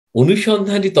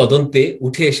অনুসন্ধানী তদন্তে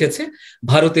উঠে এসেছে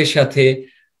ভারতের সাথে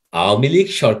আওয়ামী লীগ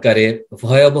সরকারের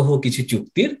ভয়াবহ কিছু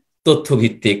চুক্তির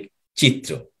তথ্যভিত্তিক চিত্র।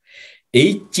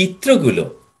 এই চিত্রগুলো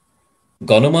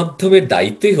গণমাধ্যমের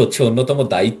দায়িত্বই হচ্ছে, অন্যতম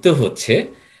দায়িত্ব হচ্ছে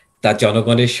তা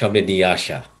জনগণের সামনে নিয়ে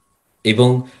আসা এবং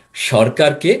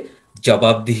সরকারকে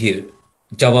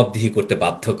জবাবদিহি করতে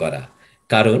বাধ্য করা।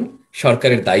 কারণ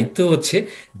সরকারের দায়িত্ব হচ্ছে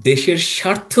দেশের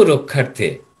স্বার্থ রক্ষার্থে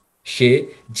সে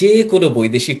যে কোনো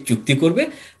বৈদেশিক চুক্তি করবে,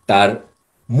 তার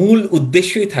মূল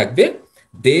উদ্দেশ্যই থাকবে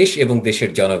দেশ এবং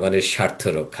দেশের জনগণের স্বার্থ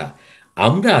রক্ষা।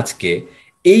 আমরা আজকে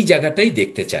এই জায়গাটাই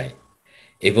দেখতে চাই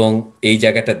এবং এই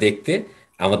জায়গাটা দেখতে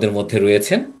আমাদের মধ্যে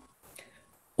রয়েছেন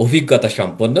অভিজ্ঞতা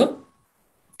সম্পন্ন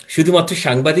শুধুমাত্র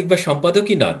সাংবাদিক বা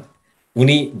সম্পাদকই নন,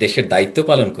 উনি দেশের দায়িত্ব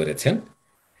পালন করেছেন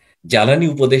জ্বালানি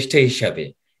উপদেষ্টা হিসাবে।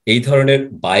 এই ধরনের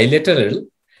বায়োলেটারাল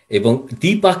এবং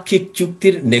দ্বিপাক্ষিক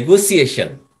চুক্তির নেগোসিয়েশন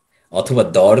অথবা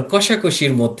দর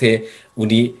কষাকষির মধ্যে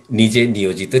উনি নিজে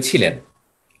নিয়োজিত ছিলেন।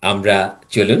 আমরা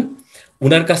চলুন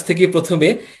উনার কাছ থেকে প্রথমে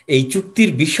এই চুক্তির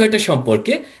বিষয়টা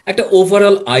সম্পর্কে একটা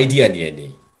ওভারঅল আইডিয়া নিয়ে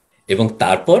নিই এবং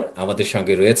তারপর আমাদের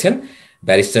সঙ্গে রয়েছেন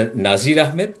ব্যারিস্টার নাজির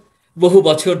আহমেদ। বহু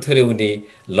বছর ধরে উনি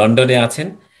লন্ডনে আছেন,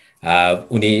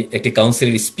 উনি একটি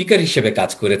কাউন্সিলের স্পিকার হিসেবে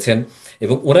কাজ করেছেন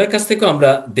এবং ওনার কাছ থেকেও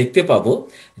আমরা দেখতে পাবো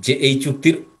যে এই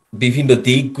চুক্তির বিভিন্ন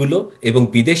দিকগুলো এবং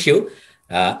বিদেশেও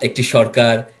একটি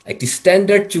সরকার একটি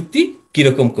স্ট্যান্ডার্ড চুক্তি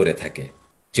কিরকম করে থাকে।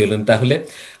 চলুন তাহলে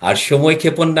আর সময়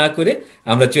ক্ষেপণ না করে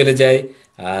আমরা চলে যাই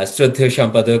শ্রদ্ধেয়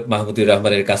সম্পাদক মাহমুদুর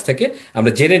রহমানের কাছ থেকে,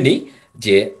 আমরা জেনে নিই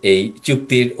যে এই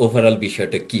চুক্তির ওভারঅল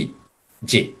বিষয়টা কি।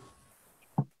 জি,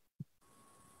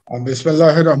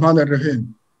 বিসমিল্লাহির রহমানির রহিম।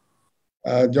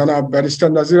 জনাব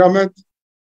ব্যারিস্টার নাজির আহমেদ,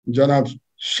 জনাব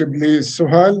শিবলি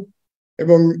সোহেল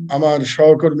এবং আমার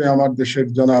সহকর্মী আমার দেশের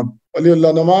জনাব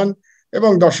অলিউল্লাহ নোমান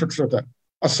এবং দর্শক শ্রোতা,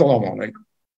 আসসালামু আলাইকুম।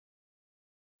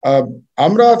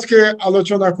 আমরা আজকে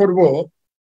আলোচনা করব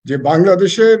যে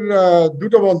বাংলাদেশের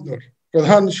দুটো বন্দর,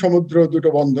 প্রধান সমুদ্র দুটো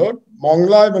বন্দর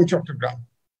মংলা এবং চট্টগ্রাম,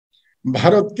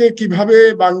 ভারতকে কিভাবে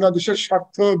বাংলাদেশের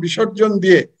স্বার্থ বিসর্জন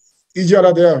দিয়ে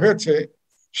ইজারা দেওয়া হয়েছে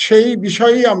সেই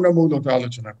বিষয়েই আমরা মূলত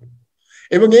আলোচনা করব।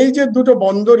 এবং এই যে দুটো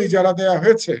বন্দর ইজারা দেওয়া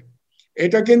হয়েছে,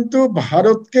 এটা কিন্তু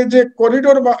ভারতকে যে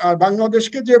করিডোর,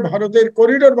 বাংলাদেশকে যে ভারতের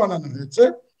করিডোর বানানো হয়েছে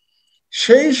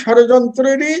সেই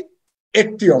ষড়যন্ত্রেরই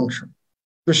একটি অংশ।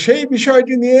 তো সেই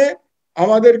বিষয়টি নিয়ে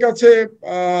আমাদের কাছে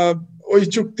ওই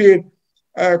চুক্তির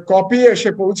কপি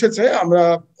এসে পৌঁছেছে, আমরা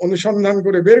অনুসন্ধান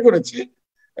করে বের করেছি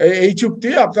এই চুক্তি।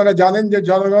 আপনারা জানেন যে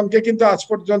জনগণকে কিন্তু আজ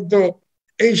পর্যন্ত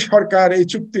এই সরকার এই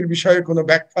চুক্তির বিষয়ে কোনো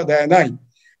ব্যাখ্যা দেয় নাই।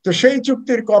 তো সেই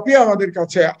চুক্তির কপি আমাদের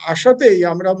কাছে আসাতেই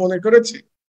আমরা মনে করেছি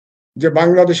যে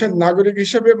বাংলাদেশের নাগরিক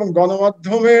হিসেবে এবং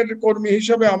গণমাধ্যমের কর্মী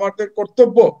হিসেবে আমাদের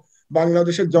কর্তব্য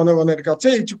বাংলাদেশের জনগণের কাছে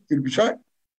এই চুক্তির বিষয়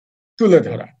তুলে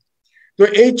ধরা। তো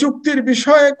এই চুক্তির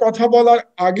বিষয়ে কথা বলার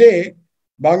আগে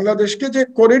বাংলাদেশকে যে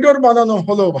করিডোর বানানো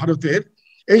হলো ভারতের,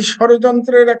 এই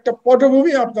ষড়যন্ত্রের একটা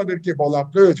পটভূমি আপনাদেরকে বলা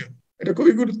প্রয়োজন, এটা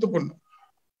খুবই গুরুত্বপূর্ণ।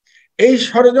 এই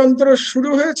ষড়যন্ত্র শুরু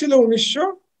হয়েছিল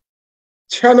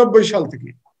 1996 সাল থেকে।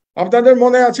 আপনাদের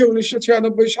মনে আছে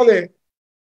 1996 সালে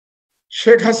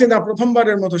শেখ হাসিনা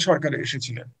প্রথমবারের মতো সরকারে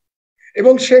এসেছিলেন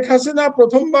এবং শেখ হাসিনা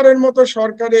প্রথমবারের মতো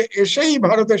সরকারে এসেই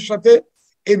ভারতের সাথে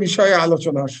এ বিষয়ে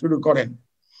আলোচনা শুরু করেন।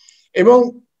 এবং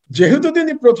যেহেতু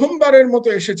তিনি প্রথমবারের মতো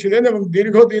এসেছিলেন এবং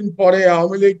দীর্ঘদিন পরে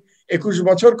আওয়ামী লীগ 21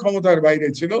 বছর ক্ষমতার বাইরে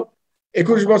ছিল,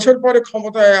 21 বছর পরে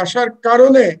ক্ষমতায় আসার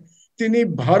কারণে তিনি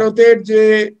ভারতের যে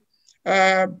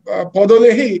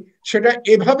পদলেহী সেটা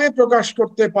এভাবে প্রকাশ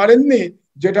করতে পারেননি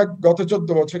যেটা গত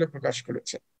 14 বছরে প্রকাশ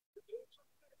করেছে।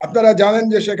 আপনারা জানেন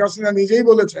যে শেখ হাসিনা নিজেই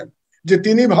বলেছেন যে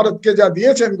তিনি ভারতকে যা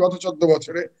দিয়েছেন গত 14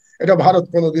 বছরে এটা ভারত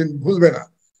কোনোদিন ভুলবে না।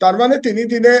 তার মানে তিনি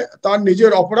তার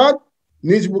নিজের অপরাধ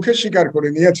নিজ মুখে স্বীকার করে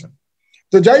নিয়েছেন।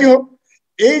 তো যাই হোক,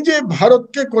 এই যে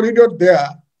ভারতকে করিডোর দেয়া,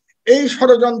 এই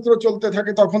ষড়যন্ত্র চলতে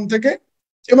থাকে তখন থেকে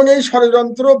এবং এই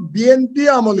ষড়যন্ত্র বিএনপি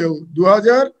আমলেও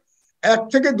 2001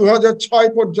 থেকে 2006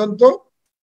 পর্যন্ত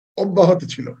অব্যাহত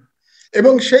ছিল।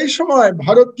 এবং সেই সময়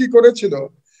ভারত কি করেছিল,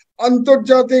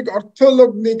 আন্তর্জাতিক অর্থ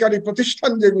লগ্নিকারী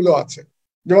প্রতিষ্ঠান যেগুলো আছে,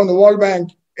 যেমন ওয়ার্ল্ড ব্যাংক,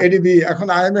 এডিবি, এখন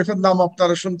IMF এর নাম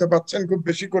আপনারা শুনতে পাচ্ছেন খুব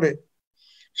বেশি করে,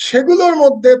 সেগুলোর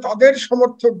মধ্যে তাদের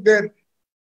সমর্থকদের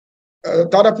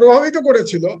তারা প্রভাবিত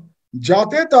করেছিল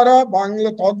যাতে তারা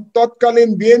বাংলা তৎকালীন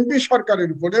বিএনপি সরকারের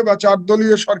উপরে বা 4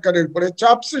 দলীয় সরকারের উপরে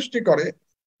চাপ সৃষ্টি করে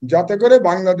যাতে করে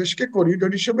বাংলাদেশকে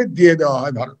করিডোর হিসেবে দিয়ে দেওয়া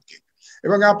হয় ভারতকে।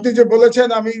 এবং আপনি যে বলেছেন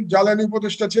আমি জ্বালানি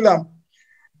উপদেষ্টা ছিলাম,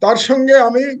 তার সঙ্গে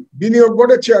আমি বিনিয়োগ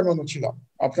বোর্ডের চেয়ারম্যানও ছিলাম,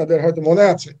 আপনাদের হয়তো মনে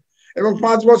আছে। এবং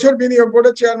 5 বছর বিনিয়োগ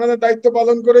বোর্ডের চেয়ারম্যানের দায়িত্ব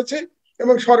পালন করেছি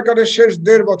এবং সরকারের শেষ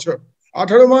 1.5 বছর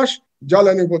 18 মাস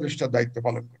জ্বালানি উপদেষ্টার দায়িত্ব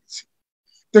পালন করেছি।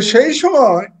 তো সেই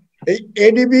সময় এই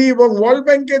এডিবি এবং ওয়ার্ল্ড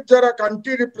ব্যাংকের যারা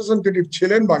কান্ট্রি রিপ্রেজেন্টেটিভ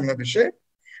ছিলেন বাংলাদেশে,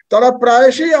 তারা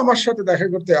প্রায়শই আমার সাথে দেখা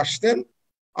করতে আসতেন,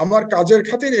 আমার কাজের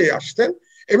খাতিরে আসতেন,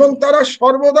 এবং তারা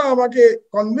সর্বদা আমাকে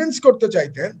কনভিন্স করতে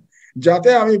চাইতেন যাতে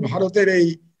আমি ভারতের এই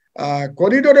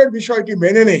করিডোরের বিষয়টি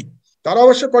মেনে নেই। তারা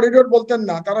অবশ্য করিডোর বলতেন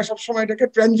না, তারা সবসময় এটাকে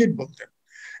ট্রানজিট বলতেন।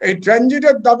 এই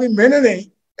ট্রানজিটের দাবি মেনে নেই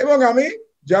এবং আমি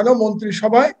যেন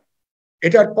মন্ত্রিসভায়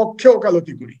এটার পক্ষে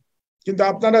ওকালতি করি। কিন্তু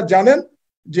আপনারা জানেন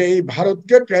যে এই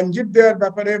ভারতকে ট্রানজিট দেওয়ার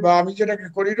ব্যাপারে, বা আমি যেটাকে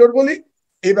করিডোর বলি,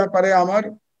 এই ব্যাপারে আমার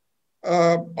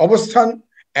অবস্থান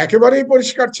একেবারেই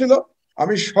পরিষ্কার ছিল।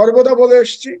 আমি সর্বদা বলে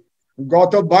এসেছি,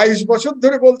 গত 22 বছর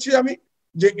ধরে বলছি আমি,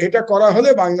 যে এটা করা হলে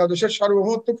বাংলাদেশের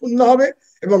সার্বভৌমত্ব ক্ষুণ্ণ হবে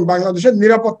এবং বাংলাদেশের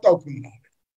নিরাপত্তাও ক্ষুণ্ণ হবে।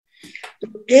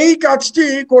 এই কাজটি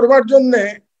করবার জন্য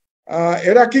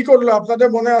এরা কি করলো, আপনাদের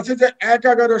মনে আছে যে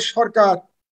 1/11 সরকার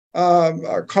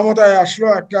ক্ষমতায় আসলো,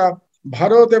 একটা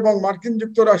ভারত এবং মার্কিন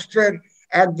যুক্তরাষ্ট্রের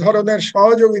এক ধরনের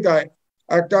সহযোগিতায়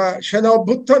একটা সেনা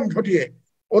অভ্যুত্থান ঘটিয়ে,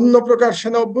 অন্য প্রকার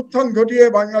সেনা অভ্যুত্থান ঘটিয়ে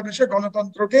বাংলাদেশে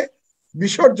গণতন্ত্রকে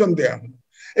বিসর্জন দেয়া হলো।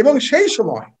 এবং সেই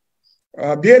সময়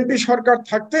বিএনপি সরকার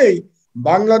থাকতেই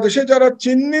বাংলাদেশে যারা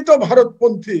চিহ্নিত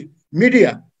ভারতপন্থী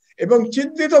মিডিয়া এবং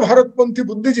চিহ্নিত ভারতপন্থী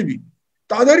বুদ্ধিজীবী,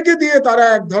 তাদেরকে দিয়ে তারা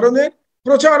এক ধরনের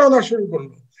প্রচারণা শুরু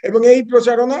করলো। এবং এই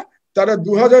প্রচারণা তারা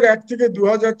 2001 থেকে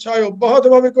 2006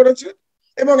 অব্যাহতভাবে করেছে,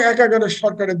 এবং 1/11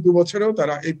 সরকারের 2 বছরেও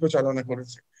তারা এই প্রচারণা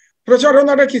করেছে।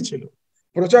 প্রচারণাটা কি ছিল?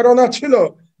 প্রচারণা ছিল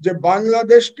যে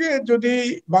বাংলাদেশকে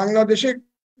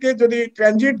যদি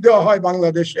ট্রানজিট দেওয়া হয়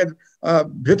বাংলাদেশের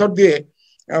ভেতর দিয়ে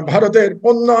ভারতের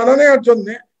পণ্য আনা নেওয়ার জন্য,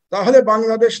 তাহলে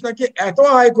বাংলাদেশ নাকি এত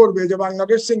আয় করবে যে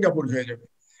বাংলাদেশ সিঙ্গাপুর হয়ে যাবে।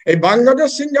 এই বাংলাদেশ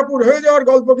সিঙ্গাপুর হয়ে যাওয়ার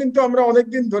গল্প কিন্তু আমরা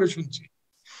অনেকদিন ধরে শুনছি।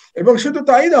 এবং শুধু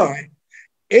তাই নয়,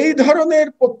 এই ধরনের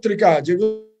পত্রিকা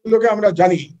যেগুলোকে আমরা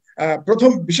জানি,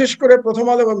 বিশেষ করে প্রথম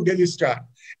আলো এবং ডেইলি স্টার,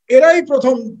 এরাই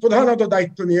প্রধানত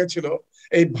দায়িত্ব নিয়েছিল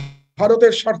এই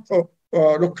ভারতের স্বার্থ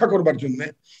রক্ষা করবার জন্য।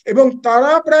 এবং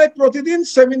তারা প্রায় প্রতিদিন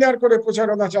সেমিনার করে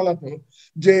প্রচারণা চালাতো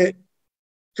যে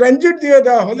ট্রানজিট দিয়ে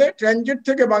দেওয়া হলে ট্রানজিট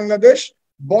থেকে বাংলাদেশ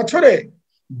বছরে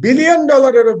 $1 বিলিয়ন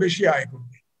বেশি আয়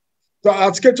করবে। তো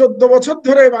আজকে 14 বছর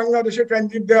ধরে বাংলাদেশে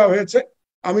ট্রানজিট দেওয়া হয়েছে,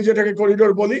 আমি যেটাকে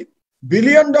করিডোর বলি। $1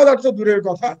 বিলিয়ন তো দূরের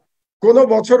কথা, কোন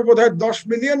বছর বোধহয় $10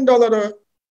 মিলিয়ন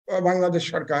বাংলাদেশ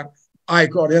সরকার আয়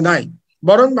করে নাই,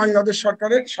 বরং বাংলাদেশ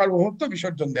সরকারের সার্বভৌমত্ব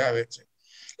বিসর্জন দেওয়া হয়েছে।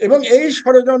 এবং এই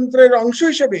ষড়যন্ত্রের অংশ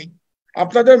হিসেবেই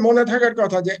আপনাদের মনে থাকার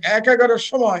কথা যে 1/11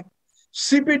 সময়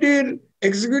সিপিডির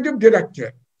executive director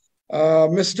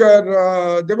mister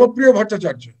Debapriya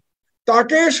Bhattacharya,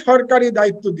 তাকে সরকারি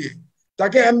দায়িত্ব দিয়ে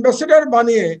তাকে অ্যাম্বাসেডর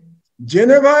বানিয়ে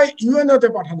জেনেভায় ইউএনওতে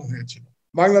পাঠানো হয়েছিল,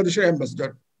 বাংলাদেশের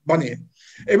অ্যাম্বাসেডর বানিয়ে।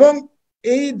 এবং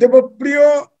এই দেবপ্রিয়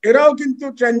এরাও কিন্তু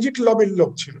ট্রানজিট লবির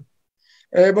লোক ছিল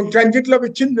এবং ট্রানজিট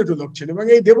লবির চিহ্নিত লোক ছিল। এবং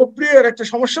এই দেবপ্রিয়ের একটা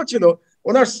সমস্যা ছিল,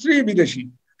 ওনার স্ত্রী বিদেশি,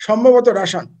 সম্ভবত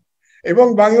রাসান। এবং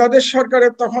বাংলাদেশ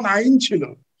সরকারের তখন আইন ছিল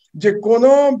যে কোন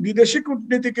বিদেশি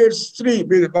কূটনীতিকের স্ত্রী,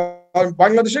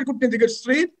 বাংলাদেশের কূটনীতিকের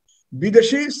স্ত্রী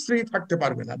বিদেশি স্ত্রী থাকতে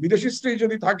পারবে না। বিদেশি স্ত্রী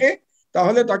যদি থাকে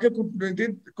তাহলে তাকে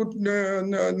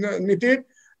কূটনীতির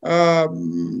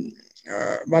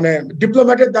মানে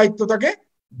ডিপ্লোম্যাটের দায়িত্ব তাকে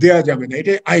দেয়া যাবে না,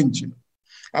 এটাই আইন ছিল।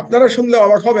 আপনারা শুনলে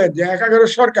অবাক হবেন যে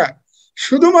 1/11 সরকার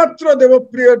শুধুমাত্র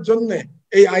দেবপ্রিয়র জন্য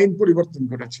এই আইন পরিবর্তন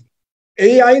করেছিল।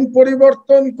 এই আইন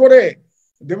পরিবর্তন করে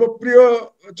দেবপ্রিয়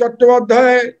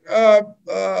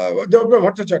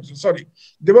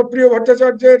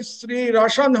ভট্টাচার্যের স্ত্রী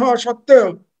রাসান হওয়া সত্ত্বেও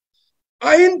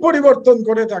আইন পরিবর্তন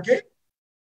করে তাকে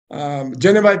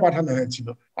জেনেভায় পাঠানো হয়েছিল।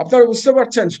 আপনারা বুঝতে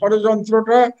পারছেন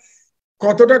ষড়যন্ত্রটা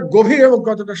কতটা গভীর এবং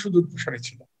কতটা সুদূর প্রসারী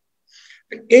ছিল।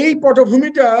 এই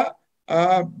পটভূমিটা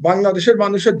বাংলাদেশের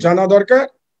মানুষের জানা দরকার,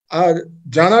 আর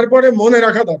জানার পরে মনে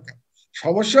রাখা দরকার।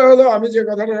 সমস্যা হলো, আমি যে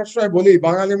কথাটা সবসময় বলি,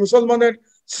 বাঙালি মুসলমানের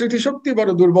স্মৃতিশক্তি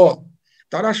বড় দুর্বল,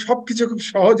 তারা সবকিছু খুব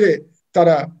সহজে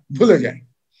তারা ভুলে যায়।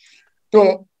 তো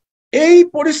এই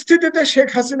পরিস্থিতিতে শেখ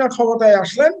হাসিনা ক্ষমতায়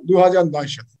আসলেন 2009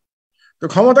 সালে। তো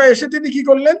ক্ষমতায় এসে তিনি কি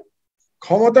করলেন?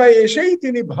 ক্ষমতায় এসেই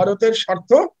তিনি ভারতের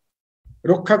স্বার্থ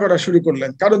রক্ষা করা শুরু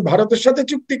করলেন, কারণ ভারতের সাথে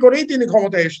চুক্তি করেই তিনি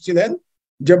ক্ষমতায় এসেছিলেন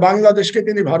যে বাংলাদেশকে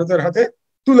তিনি ভারতের হাতে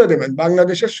তুলে দেবেন,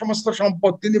 বাংলাদেশের সমস্ত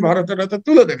সম্পদ তিনি ভারতের হাতে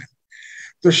তুলে দেবেন।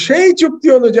 তো সেই চুক্তি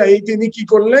অনুযায়ী তিনি কি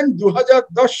করলেন?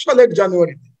 2010 সালের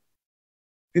জানুয়ারিতে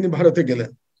তিনি ভারতে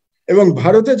গেলেন, এবং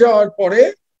ভারতে যাওয়ার পরে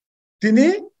তিনি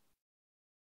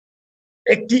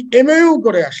একটি এমওইউ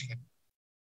করে আসলেন।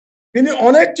 তিনি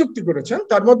অনেক চুক্তি করেছেন,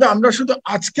 তার মধ্যে আমরা শুধু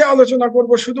আজকে আলোচনা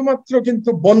করব শুধুমাত্র কিন্তু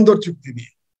বন্দর চুক্তি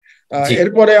নিয়ে।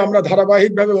 এরপরে আমরা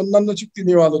ধারাবাহিকভাবে অন্যান্য চুক্তি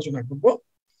নিয়ে আলোচনা করব।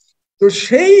 তো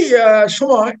সেই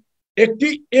সময় একটি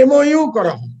এমওইউ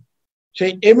করা হল।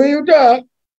 সেই এমওইউটা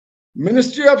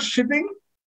ministry of shipping,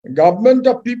 government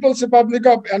of people's Republic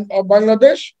of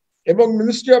Bangladesh এবং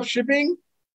ministry of shipping,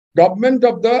 government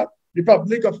of the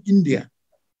Republic of India.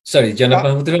 Sorry জনাব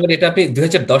মাহমুদুর রহমান, এটা আপনি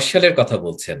 2010 সালের কথা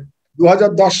বলছেন।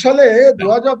 2010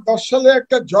 সালে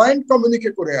একটা জয়েন্ট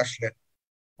কমিউনিকে করে আসলেন।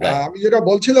 আমি যেটা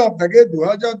বলছিলাম আপনাকে,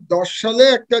 2010 সালে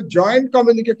একটা জয়েন্ট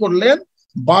কমিউনিকে করলেন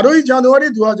 12ই জানুয়ারি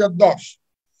 2010।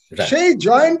 সেই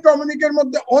জয়েন্ট কমিউনিকের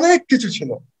মধ্যে অনেক কিছু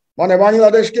ছিল, মানে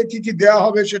বাংলাদেশকে কি কি দেয়া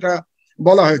হবে সেটা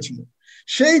বলা হয়েছিল।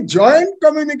 সেই জয়েন্ট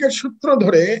কমিউনিকের সূত্র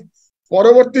ধরে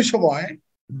পরবর্তী সময়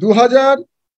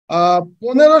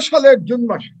 2015 সালের জুন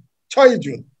মাসে 6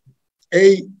 জুন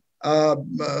এই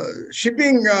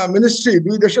শিপিং মিনিস্ট্রি,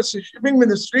 দুই দেশের শিপিং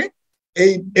মিনিস্ট্রি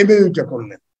এই এমইউটা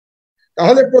করলেন।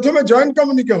 তাহলে প্রথমে জয়েন্ট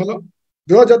কমিউনিকে হলো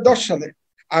 2010 সালে,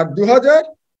 আর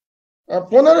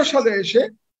 2015 সালে এসে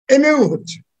এমইউ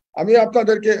হচ্ছে। আমি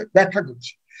আপনাদেরকে ব্যাখ্যা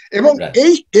করছি। এবং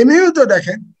এই এমইউতে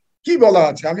দেখেন কি বলা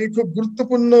আছে, আমি খুব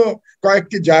গুরুত্বপূর্ণ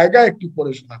কয়েকটি জায়গা একটু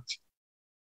পড়ে শোনাচ্ছি।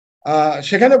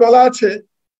 সেখানে বলা আছে,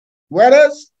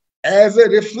 whereas as a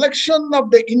reflection of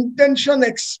the intention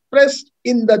expressed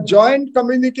in the joint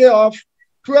communique of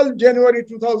 12 January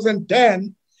 2010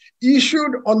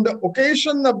 issued on the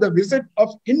occasion of the visit of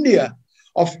India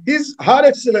of Her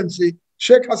Excellency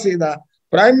Sheikh Hasina,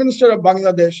 Prime Minister of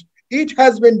Bangladesh, it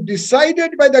has been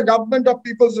decided by the Government of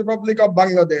People's Republic of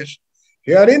Bangladesh,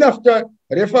 hereinafter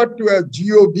referred to as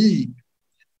GOB,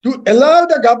 to allow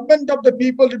the Government of the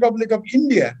People's Republic of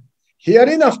India,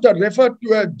 hereinafter referred to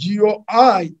as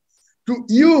GOI, to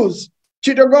use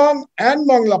Chittagong and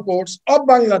Bangla ports of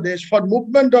Bangladesh for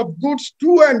movement of goods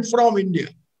to and from India.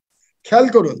 খেয়াল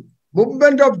করুন,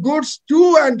 movement of goods to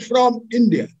and from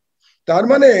India. তার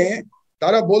মানে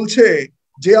তারা বলছে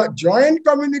যে joint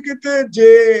কমিউনিকেতে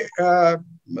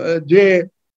যে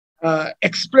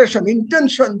expression,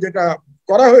 intention যেটা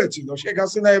করা হয়েছিল, শেখ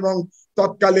হাসিনা এবং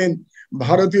তৎকালীন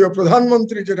ভারতীয়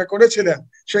প্রধানমন্ত্রী যেটা করেছিলেন,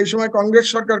 সেই সময় কংগ্রেস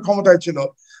সরকার ক্ষমতায় ছিল,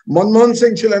 মনমোহন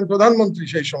সিং ছিলেন প্রধানমন্ত্রী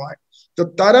সেই সময়। তো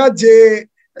তারা যে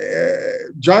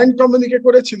জয়েন্ট কমিউনিকে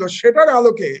করেছিল সেটার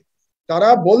আলোকে তারা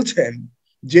বলছেন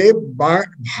যে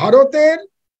ভারতের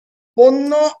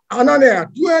পণ্য আনা নেয়া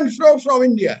টু অ্যান্ড ফ্রো ফ্রম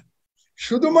ইন্ডিয়া,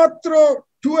 শুধুমাত্র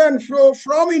টু অ্যান্ড ফ্রো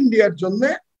ফ্রম ইন্ডিয়ার জন্য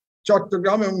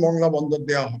চট্টগ্রাম এবং মংলা বন্দর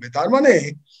দেওয়া হবে। তার মানে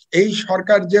এই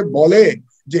সরকার যে বলে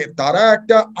যে তারা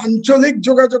একটা আঞ্চলিক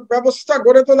যোগাযোগ ব্যবস্থা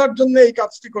গড়ে তোলার জন্য এই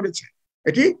কাজটি করেছে,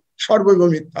 এটি সর্বৈব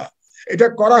মিথ্যা। এটা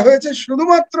করা হয়েছে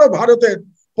শুধুমাত্র ভারতের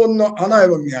পণ্য আনা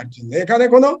এবং নেওয়ার জন্য। এখানে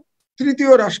কোনো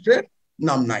তৃতীয় রাষ্ট্রের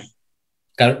নাম নাই,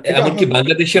 কারণ এমনকি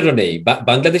বাংলাদেশেরও নেই।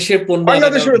 বাংলাদেশের পণ্য,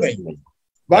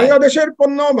 বাংলাদেশের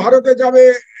পণ্য ভারতে যাবে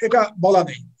এটা বলা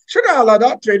নেই। সেটা আলাদা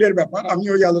ট্রেডের ব্যাপার, আমি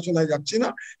ওই আলোচনায় যাচ্ছি না।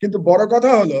 কিন্তু বড়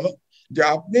কথা হলো যে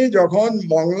আপনি যখন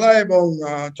মংলা এবং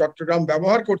চট্টগ্রাম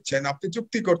ব্যবহার করছেন, আপনি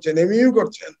চুক্তি করছেন, এমইউ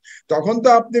করছেন, তখন তো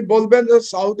আপনি বলবেন যে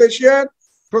সাউথ এশিয়ার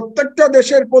প্রত্যেকটা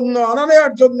দেশের পণ্য আনা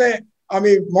নেওয়ার জন্য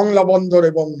আমি মংলা বন্দর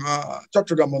এবং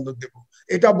চট্টগ্রাম বন্দর দেব।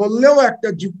 এটা বললেও একটা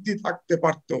যুক্তি থাকতে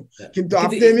পারত, কিন্তু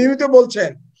আপনি এমইউতে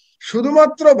বলছেন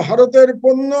শুধুমাত্র ভারতের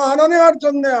পণ্য আনা নেওয়ার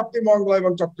জন্য আপনি মংলা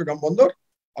এবং চট্টগ্রাম বন্দর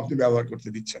আপনি ব্যবহার করতে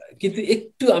দিচ্ছেন। কিন্তু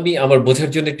একটু আমি আমার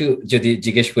বোঝার জন্য একটু যদি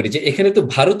জিজ্ঞেস করি যে এখানে তো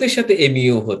ভারতের সাথে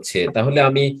এমইউ হচ্ছে, তাহলে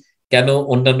আমি কেন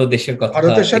অন্যান্য দেশের কথা?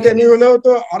 ভারতের সাথে এমইউ হলেও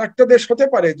তো আরেকটা দেশ হতে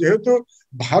পারে, যেহেতু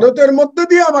ভারতের মধ্যে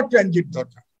দিয়ে আমার ট্রানজিট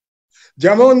দরকার।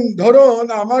 যেমন ধরুন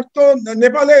আমার তো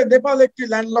নেপাল একটি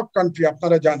ল্যান্ডলক কান্ট্রি,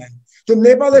 আপনারা জানেন। তো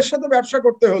নেপালের সাথে ব্যবসা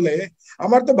করতে হলে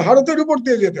আমার তো ভারতের উপর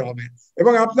দিয়ে যেতে হবে।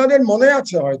 এবং আপনাদের মনে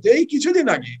আছে হয়তো এই কিছুদিন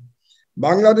আগে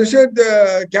বাংলাদেশের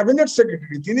ক্যাবিনেট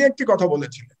সেক্রেটারি তিনি একটি কথা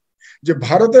বলেছিলেন যে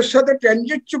ভারতের সাথে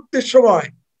ট্রানজিট চুক্তির সময়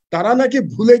তারা নাকি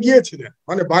ভুলে গিয়েছিলেন,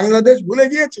 মানে বাংলাদেশ ভুলে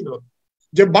গিয়েছিল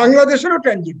যে বাংলাদেশেরও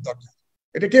ট্রানজিট দরকার।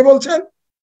 এটা কে বলছেন?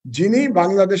 যিনি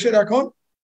বাংলাদেশের এখন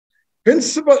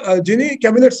প্রিন্সিপাল, যিনি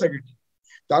ক্যাবিনেট সেক্রেটারি।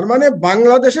 তার মানে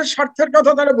বাংলাদেশের স্বার্থের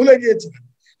কথা তারা ভুলে গিয়েছিলেন,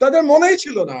 তাদের মনেই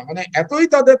ছিল না। মানে এতই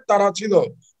তাদের তারা ছিল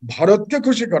ভারতকে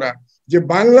খুশি করা যে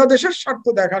বাংলাদেশের স্বার্থ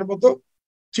দেখার মতো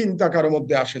চিন্তা কারো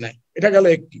মধ্যে আসে নাই। এটা গেল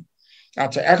একটি।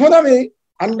 আচ্ছা, এখন আমি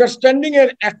আন্ডারস্ট্যান্ডিং এর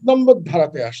 1 নম্বর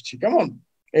ধারাতে আসছি। কেমন?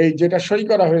 এই যেটা সই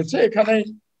করা হয়েছে এখানে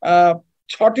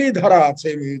 6টি ধারা আছে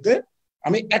এই ভিডিওতে,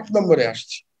 আমি 1 নম্বরে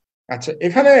আসছি। আচ্ছা,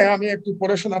 এখানে আমি একটু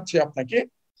পড়ে শোনাচ্ছি আপনাকে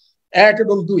 1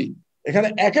 এবং 2। এখানে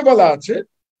 1-এ বলা আছে,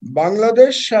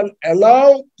 Bangladesh shall allow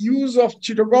use of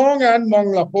Chittagong and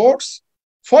Mongla ports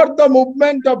for the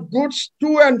movement of goods to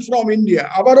and from India,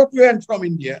 abaro to and from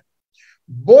India.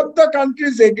 Both the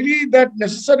countries agree that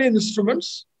necessary instruments,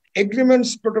 agreements,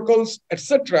 protocols, etc.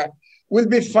 will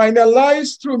be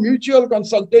finalized through mutual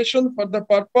consultation for the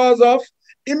purpose of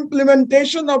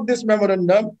implementation of this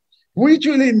memorandum, which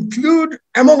will include,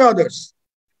 among others,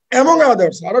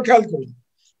 aro khayal korun,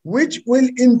 which will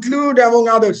include among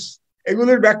others,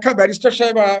 এগুলোর ব্যাখ্যা barrister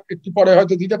সাহেব একটু পরে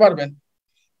হয়তো দিতে পারবেন,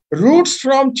 routes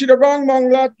from Chittagong,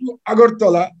 Bangla to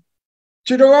Agartala,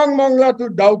 Chittagong, Bangla to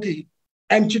Dauki,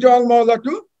 and Chittagong, Bangla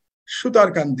to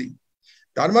Sutarkandi.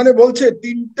 তার মানে বলছে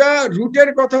তিনটা রুটের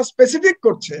কথা স্পেসিফিক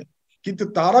করছে, কিন্তু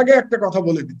তার আগে একটা কথা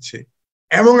বলে দিচ্ছে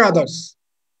এমং আদার্স,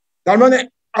 তার মানে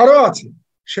আরো আছে।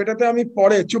 সেটাতে আমি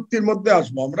পরে চুক্তির মধ্যে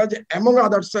আসবো আমরা, যে এমং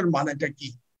আদার্স এর মানেটা কি।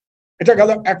 এটা গেল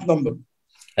 1 নম্বর।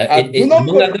 আর 2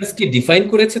 নম্বর কি ডিফাইন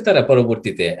করেছে তারা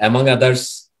পরবর্তীতে অ্যামং আদার্স?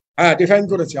 হ্যাঁ, ডিফাইন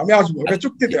করেছে, আমি আসবো, এটা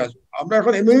চুক্তিতে আসবো। আমরা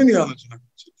এখন এমইউ নিয়ে আলোচনা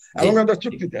করছি, এমং আদার্স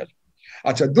চুক্তিতে আসবো।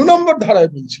 আচ্ছা, 2 নম্বর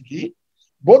ধারায় বলছি কি,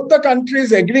 both the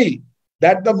countries agree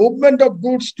that the movement of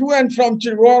goods to and from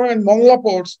Chittagong and Mongla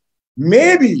ports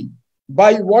may be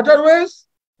by waterways,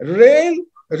 rail,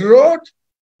 road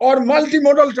or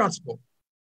multimodal transport.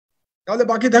 তাহলে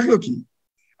বাকি থাকলো কি?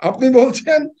 আপনি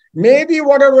বলছেন maybe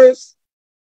waterways,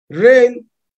 rail,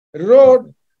 road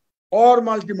or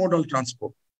multimodal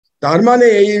transport. তার মানে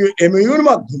এই এমইউর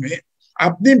মাধ্যমে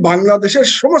আপনি বাংলাদেশের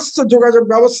সমস্ত যোগাযোগ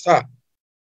ব্যবস্থা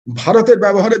ভারতের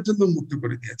ব্যবহারের জন্য মুক্ত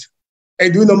করে দিয়েছেন এই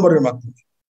 2 নম্বরের মাধ্যমে।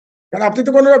 কারণ আপনি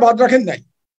তো কোনোটা বাদ রাখেন নাই।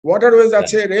 ওয়াটারওয়েজ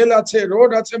আছে, রেল আছে,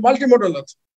 রোড আছে, মাল্টিমোডাল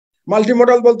আছে।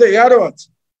 মাল্টিমোডাল বলতে এয়ারও আছে,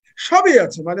 সবই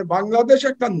আছে। মানে বাংলাদেশ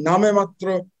একটা নামে মাত্র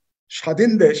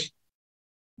স্বাধীন দেশ।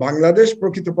 বাংলাদেশ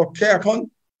প্রকৃতপক্ষে এখন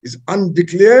ইজ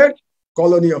আনডিক্লেয়ার্ড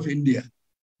কলোনি অফ ইন্ডিয়া।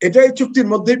 এটাই চুক্তির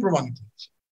মধ্যেই প্রমাণিত হচ্ছে।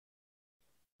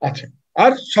 আচ্ছা,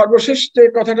 আর সর্বশেষ যে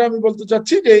কথাটা আমি বলতে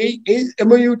চাচ্ছি যে এই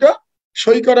এমওইউটা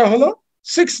সই করা হলো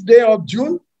 6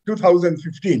 জুন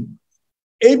 2015।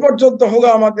 এই পর্যন্ত হলো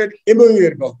আমাদের এমওইউ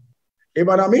এর গল্প।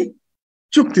 এবার আমি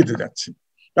চুক্তিতে যাচ্ছি।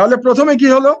 তাহলে প্রথমে কি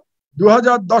হলো?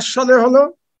 2010 সালে হলো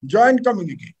জয়েন্ট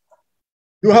কমিউনিকে,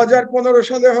 2015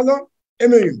 সালে হলো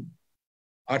এমওইউ,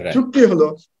 আর চুক্তি হলো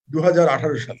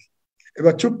 2018 সালে।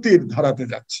 এবার চুক্তির ধারাতে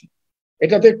যাচ্ছি।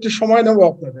 এটাতে একটু সময় নেবো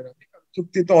আপনাদের।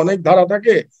 চুক্তি তো অনেক ধারা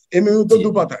থাকে, এমইউ তো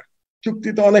 2 পাতা, চুক্তি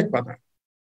তো অনেক পাতা।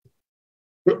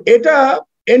 তো এটা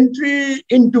এন্ট্রি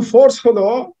ইনটু ফোর্স হলো,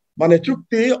 মানে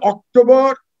চুক্তি অক্টোবর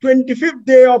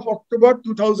 25 অক্টোবর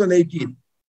 2018,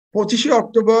 25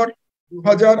 অক্টোবর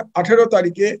 2018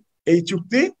 তারিখে এই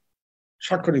চুক্তি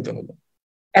স্বাক্ষরিত হলো।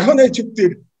 এখন এই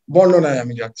চুক্তির বর্ণনায়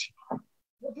আমি যাচ্ছি।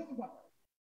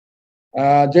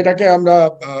 যেটাকে আমরা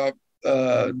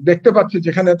দেখতে পাচ্ছি,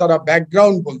 যেখানে তারা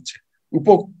ব্যাকগ্রাউন্ড বলছে,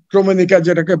 উপক্রমণিকা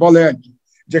যেটাকে বলে আর কি,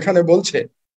 যেখানে বলছে,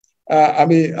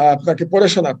 আমি আপনাকে পড়ে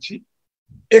শোনাচ্ছি।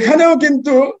 এখানেও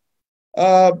কিন্তু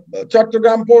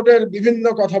চট্টগ্রাম পোর্টের বিভিন্ন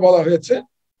কথা বলা হয়েছে,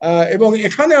 এবং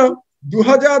এখানেও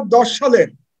 2010 সালের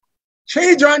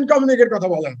সেই জয়েন্ট কমিউনিকের কথা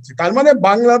বলা হচ্ছে। তার মানে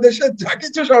বাংলাদেশের যা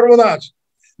কিছু সর্বনাশ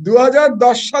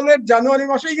 2010 সালের জানুয়ারি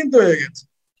মাসেই কিন্তু হয়ে গেছে।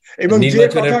 এবং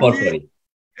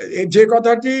যে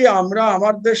কথাটি আমরা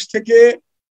আমার দেশ থেকে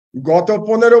গত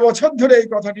 15 বছর ধরে এই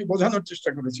কথাটি বোঝানোর চেষ্টা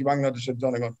করেছি বাংলাদেশের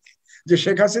জনগণকে, যে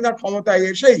শেখ হাসিনা ক্ষমতায়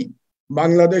এসেই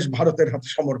বাংলাদেশ ভারতের হাতে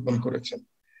সমর্পণ করেছেন।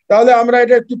 তাহলে আমরা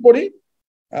এটা একটু পড়ি।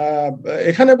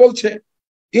 এখানে বলছে,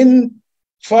 in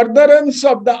furtherance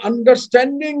of the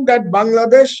understanding that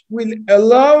Bangladesh will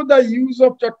allow the use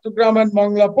of Chittagong and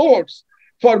Bangla ports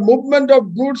for movement of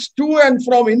goods to and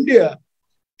from India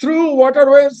through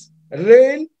waterways,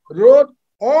 rail, road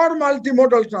or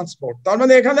multimodal transport. তার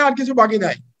মানে এখানে আর কিছু বাকি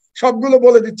নাই, সবগুলো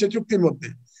বলে দিচ্ছে চুক্তির মধ্যে।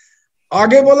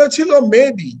 আগে বলেছিল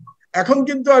মেবি, এখন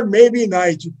কিন্তু আর মেবি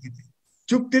নাই চুক্তিতে।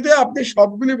 চুক্তিতে আপনি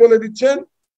সবগুলি বলে দিচ্ছেন,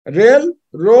 rail,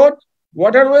 road,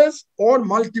 waterways or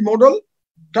multimodal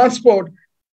transport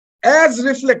as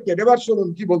reflected, এবার শুনুন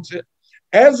কি বলছে,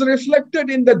 as reflected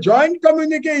in the joint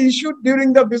communique issued during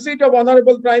the visit of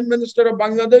Honorable Prime Minister of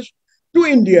Bangladesh to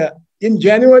India in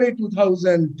January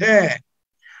 2010.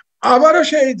 আবারও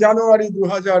সেই জানুয়ারি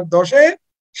 2010-এ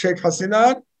শেখ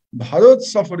হাসিনার ভারত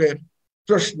সফরের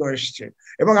প্রশ্ন এসছে।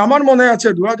 এবং আমার মনে আছে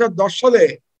 2010 সালে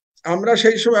আমরা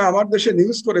সেই সময় আমার দেশে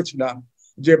নিউজ করেছিলাম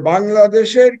যে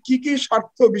বাংলাদেশের কি কি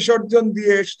স্বার্থ বিসর্জন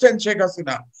দিয়ে এসছেন শেখ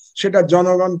হাসিনা, সেটা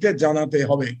জনগণকে জানাতে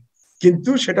হবে।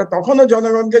 কিন্তু সেটা তখনও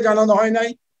জনগণকে জানানো হয় নাই,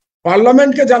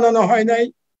 পার্লামেন্টকে জানানো হয় নাই,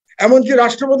 এমনকি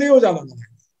রাষ্ট্রপতিও জানানো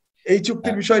হয়। এই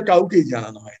চুক্তির বিষয়ে কাউকেই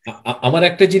জানানো হয়। আমার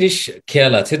একটা জিনিস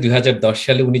খেয়াল আছে, 2010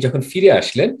 সালে উনি যখন ফিরে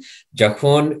আসলেন,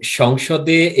 যখন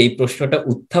সংসদে এই প্রশ্নটা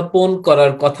উত্থাপন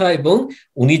করার কথা এবং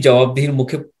উনি জবাবদিহির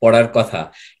মুখে পড়ার কথা,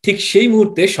 ঠিক সেই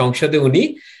মুহূর্তে সংসদে উনি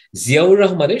জিয়াউর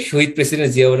রহমানের, শহীদ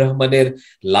প্রেসিডেন্ট জিয়াউর রহমানের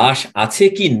লাশ আছে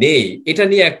কি নেই এটা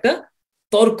নিয়ে একটা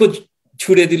তর্ক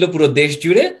ছুড়ে দিল পুরো দেশ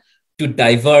জুড়ে, to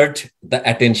divert the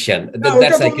attention.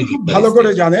 খুব ভালো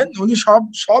করে জানেন উনি,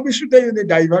 সব ইস্যুতেই উনি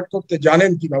ডাইভার্ট করতে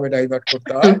জানেন, কিভাবে ডাইভার্ট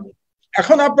করতে হয়।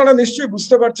 এখন আপনারা নিশ্চয়ই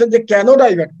বুঝতে পারছেন যে কেন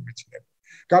ডাইভার্ট করেছিলেন।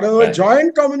 কারণ ওই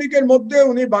জয়েন্ট কমিউনিকের মধ্যে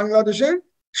উনি বাংলাদেশের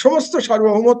সমস্ত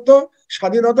সার্বভৌমত্ব,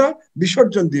 স্বাধীনতা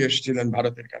বিসর্জন দিয়ে এসেছিলেন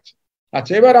ভারতের কাছে।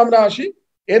 আচ্ছা, এবার আমরা আসি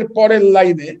এর পরের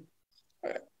লাইনে।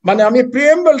 মানে আমি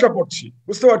প্রিএম্বলটা পড়ছি,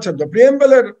 বুঝতে পারছেন তো?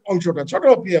 প্রিএম্বলের অংশটা ছোট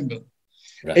প্রিএম্বল।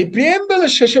 এই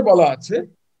প্রিএম্বলের শেষে বলা আছে,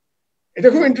 এটা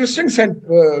খুব ইন্টারেস্টিং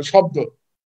শব্দ,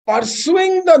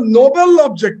 pursuing the Nobel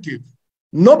objective.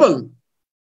 Nobel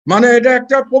মানে এটা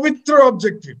একটা পবিত্র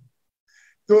অবজেক্টিভ।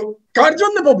 তো কার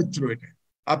জন্য পবিত্র এটা?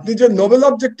 আপনি যে নোবেল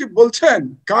অবজেক্টিভ বলছেন,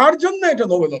 কার জন্য এটা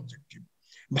নোবেল অবজেক্টিভ?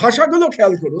 ভাষাগুলো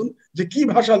খেয়াল করুন যে কি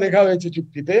ভাষা লেখা হয়েছে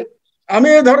চুক্তিতে। আমি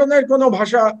এ ধরনের কোনো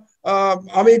ভাষা,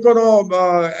 আমি কোনো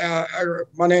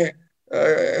মানে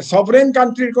সভরেন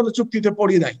কান্ট্রির কোনো চুক্তিতে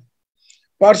পড়ি নাই।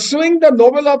 Pursuing the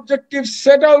noble objectives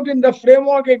set out in the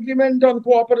Framework Agreement on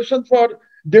Cooperation for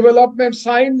Development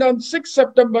signed on 6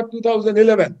 September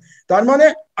 2011। তার মানে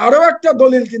আরো একটা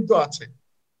দলিল কিন্তু আছে,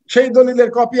 সেই দলিলের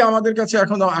কপি আমাদের কাছে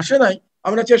এখনো আসে নাই।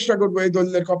 আমরা চেষ্টা করবো এই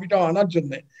দলিলের কপিটাও আনার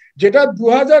জন্য, যেটা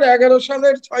 2011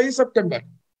 সালের 6 সেপ্টেম্বর।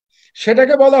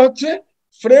 সেটাকে বলা হচ্ছে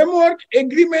framework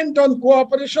agreement on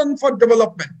cooperation for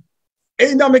development.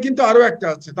 এই নামে কিন্তু আরো একটা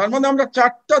আছে। তার মানে আমরা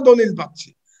 4টা দলিল পাচ্ছি।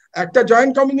 একটা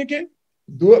জয়েন্ট কমিউনিকে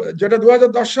যেটা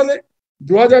 2010 সালে,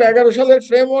 2011 সালের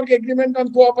framework agreement on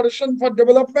cooperation for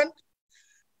development,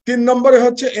 3 নম্বরে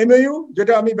হচ্ছে এমএইউ,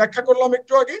 যেটা আমি ব্যাখ্যা করলাম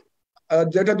একটু আগে,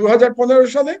 যেটা 2015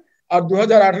 সালে, আর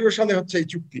 2018 সালে হচ্ছে এই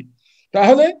চুক্তি।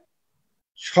 তাহলে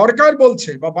সরকার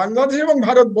বলছে বা বাংলাদেশ এবং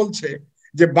ভারত বলছে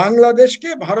যে বাংলাদেশকে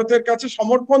ভারতের কাছে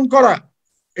সমর্পণ করা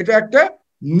এটা একটা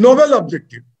নোবেল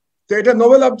অবজেক্টিভ। তো এটা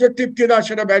নোবেল অবজেক্টিভ কিনা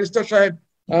সেটা ব্যারিস্টার সাহেব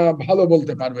ভালো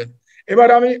বলতে পারবেন। এবার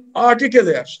আমি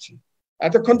আর্টিকেলে আসছি।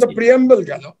 এতক্ষণ তো প্রিএম্বল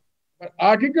গেল,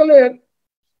 আর্টিকেলের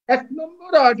 1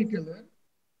 নম্বর আর্টিকেলের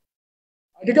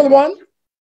আর্টিকেল 1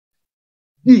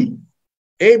 ডি,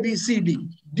 ABCD,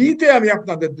 ডি তে আমি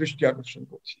আপনাদের দৃষ্টি আকর্ষণ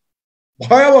করছি।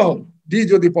 ভয়াবহ ডি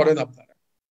যদি পড়েন আপনারা,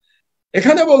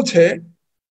 এখানে বলছে,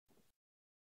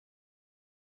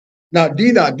 না ডি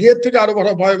না, ডি এর থেকে আরো বড়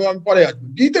ভয়াবহ, আমি পরে আসবো।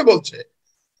 ডি তে বলছে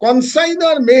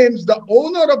consignor means the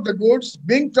owner of the goods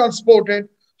being transported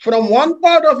from one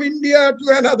part of India to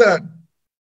another।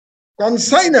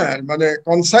 কনসাইনার মানে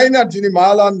কনসাইনার যিনি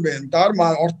মাল আনবেন, তার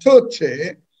অর্থ হচ্ছে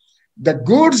the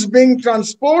goods being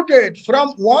transported from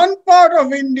one part of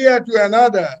India to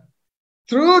another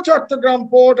through Chittagong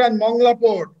port and Bangla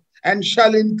port and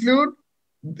shall include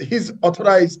his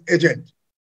authorized agent।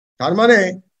 তার মানে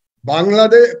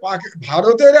বাংলাদেশ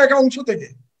ভারতের এক অংশ থেকে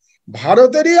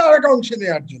ভারতেরই আর এক অংশে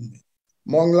নেওয়ার জন্য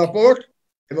মংলা পোর্ট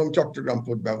এবং চট্টগ্রাম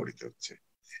পোর্ট ব্যবহৃত হচ্ছে।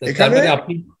 এখানে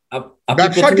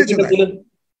ব্যবসার কিছু নাই।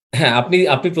 হ্যাঁ,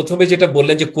 আপনি প্রথমে যেটা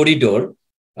বললেন যে corridor,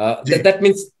 that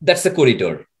means that's a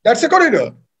corridor. That's a corridor.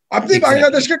 আপনি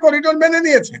বাংলাদেশকে করিডোর মেনে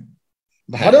নিয়েছেন।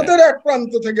 ভারতের এক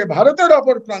প্রান্ত থেকে ভারতের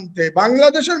অপর প্রান্তে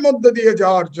বাংলাদেশের মধ্যে দিয়ে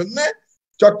যাওয়ার জন্য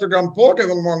চট্টগ্রাম পোর্ট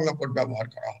এবং মংলা পোর্ট ব্যবহার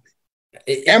করা হবে।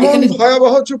 এমন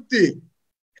ভয়াবহ চুক্তি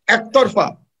একতরফা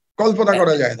কল্পনা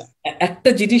করা যায় না। একটা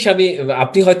জিনিস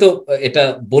আপনি হয়তো এটা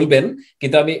বলবেন,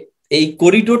 কিন্তু আমি এই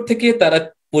করিডোর থেকে তারা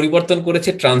পরিবর্তন করেছে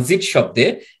ট্রানজিট শব্দে,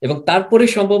 এবং তারপরে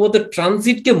সম্ভবত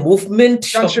ট্রানজিটকে মুভমেন্ট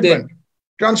শব্দে,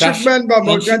 ট্রান্সশিপমেন্ট বা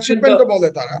ট্রান্সশিপমেন্ট বলে,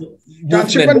 তারা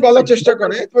ট্রান্সশিপমেন্ট বলার চেষ্টা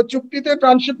করে। তো চুক্তিতে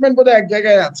ট্রান্সশিপমেন্ট বোধহয় এক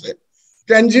জায়গায় আছে,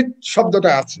 ট্রানজিট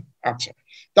শব্দটা আছে। আচ্ছা,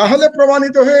 তাহলে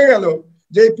প্রমাণিত হয়ে গেল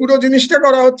যে এই পুরো জিনিসটা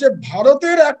করা হচ্ছে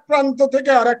ভারতের এক প্রান্ত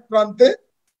থেকে আর এক প্রান্তে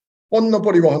পণ্য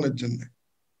পরিবহনের জন্য।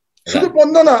 শুধু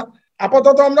পণ্য না,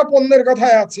 আপাতত আমরা পণ্যের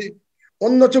কথায় আছি।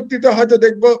 অন্য চুক্তিতে হয়তো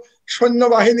দেখবো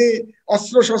সৈন্যবাহিনী,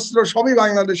 অস্ত্র শস্ত্র সবই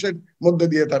বাংলাদেশের মধ্যে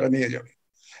দিয়ে তারা নিয়ে যাবে।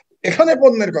 এখানে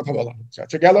পণ্যের কথা বলা হচ্ছে।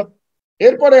 আচ্ছা, গেল।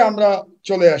 এরপরে আমরা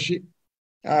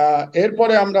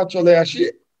চলে আসি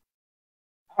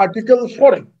আর্টিকেল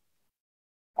 4-এ।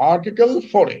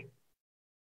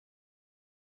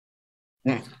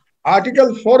 আর্টিকেল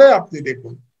 4-এ আপনি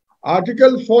দেখুন,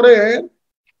 আর্টিকেল 4-এ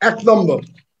 1 নম্বর।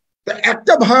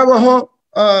 একটা ভয়াবহ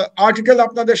আর্টিকেল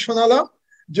আপনাদের শোনালাম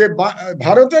যে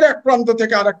ভারতের এক প্রান্ত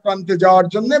থেকে আরেক প্রান্তে যাওয়ার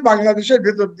জন্য বাংলাদেশের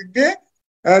ভেতর দিক দিয়ে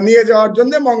নিয়ে যাওয়ার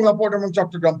জন্য মংলা পোর্ট এবং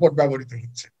চট্টগ্রাম পোর্ট ব্যবহৃত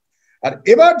হচ্ছে। আর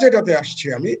এবার যেটাতে আসছি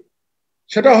আমি,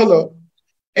 সেটা হলো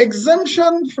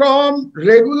exemption from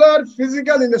regular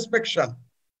physical inspection.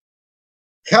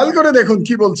 খেয়াল করে দেখুন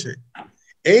কি বলছে।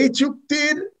 এই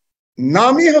চুক্তির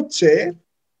নামই হচ্ছে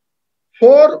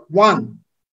 4.1,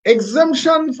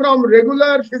 exemption from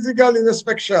regular physical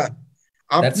inspection.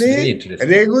 আপনি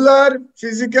রেগুলার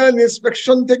ফিজিক্যাল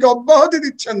ইন্সপেকশন থেকে অব্যাহতি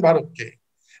দিচ্ছেন ভারতকে।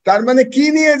 তার মানে কি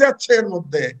নিয়ে যাচ্ছে এর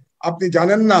মধ্যে আপনি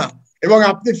জানেন না, এবং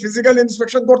আপনি ফিজিক্যাল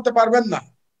ইন্সপেকশন করতে পারবেন না।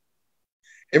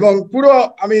 এবং পুরো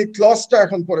আমি ক্লজটা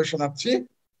এখন পড়ে শোনাচ্ছি।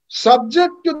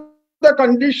 Subject to the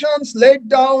conditions laid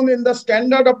down in the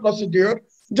standard of procedure,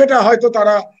 যেটা হয়তো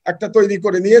তারা একটা তৈরি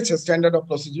করে নিয়েছে standard of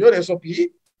procedure, SOP.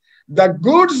 The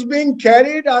goods being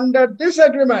carried under this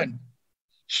agreement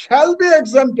shall be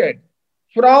exempted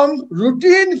from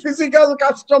routine physical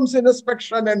customs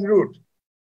inspection en route।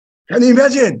 Can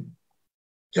imagine,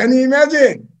 can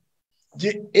imagine যে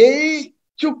এই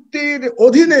চুক্তির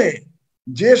অধীনে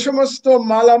যে সমস্ত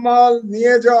মালামাল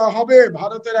নিয়ে যাওয়া হবে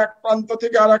ভারতের এক প্রান্ত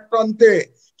থেকে আর এক প্রান্তে,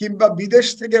 কিংবা বিদেশ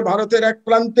থেকে ভারতের এক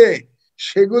প্রান্তে,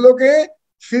 সেগুলোকে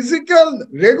ফিজিক্যাল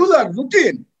রেগুলার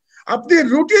রুটিন, আপনি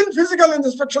রুটিন ফিজিক্যাল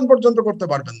ইন্সপেকশন পর্যন্ত করতে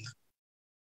পারবেন না।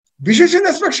 বিশেষ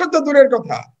ইন্সপেকশন তো দূরের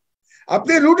কথা,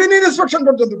 আপনি রুটিন ইন্সপেকশন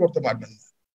পর্যন্ত করতে পারবেন না।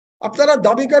 আপনারা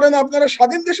দাবি করেন আপনারা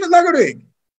স্বাধীন দেশের নাগরিক,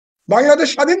 বাংলাদেশ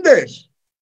স্বাধীন দেশ।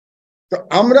 তো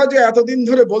আমরা যে এতদিন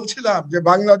ধরে বলছিলাম যে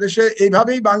বাংলাদেশে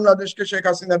এইভাবেই বাংলাদেশকে শেখ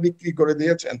হাসিনা বিক্রি করে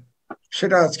দিয়েছেন,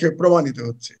 সেটা আজকে প্রমাণিত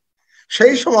হচ্ছে।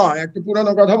 সেই সময় একটু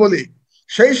পুরানো কথা বলি,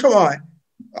 সেই সময়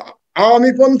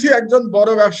আওয়ামীপন্থী একজন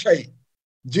বড় ব্যবসায়ী,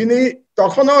 যিনি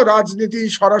তখনও রাজনীতি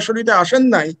সরাসরিতে আসেন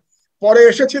নাই, পরে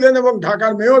এসেছিলেন এবং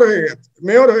ঢাকার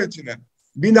মেয়র হয়েছিলেন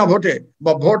বিনা ভোটে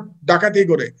বা ভোট ডাকাতি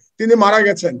করে, তিনি মারা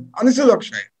গেছেন, আনিসুল হক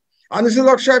সাহেব। আনিসুল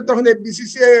হক সাহেব তখন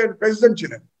বিসিসিআই এর প্রেসিডেন্ট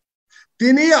ছিলেন।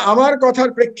 তিনি আমার কথার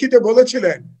প্রেক্ষিতে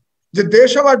বলেছিলেন যে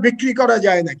দেশ আবার বিক্রি করা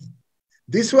যায় নাকি।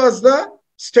 This was the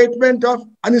statement of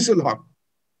Anisul হক,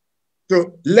 তো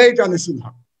লেট আনিসুল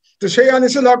হক। তো সেই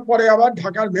আনিসুল হক পরে আবার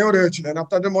ঢাকার মেয়র হয়েছিলেন,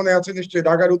 আপনাদের মনে আছে নিশ্চয়ই,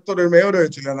 ঢাকার উত্তরের মেয়র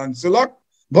হয়েছিলেন আনিসুল হক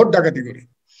ভোট ডাকাতি করে।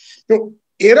 তো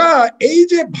এরা, এই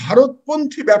যে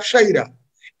ভারতপন্থী ব্যবসায়ীরা,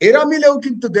 এরা মিলেও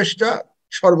কিন্তু দেশটা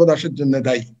সর্বনাশের জন্য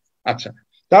দায়ী। আচ্ছা,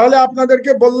 তাহলে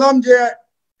আপনাদেরকে বললাম যে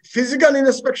ফিজিক্যাল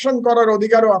ইন্সপেকশন করার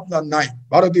অধিকারও আপনার নাই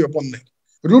ভারতীয় পণ্যের,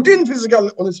 রুটিন ফিজিক্যাল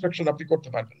ইন্সপেকশন আপনি করতে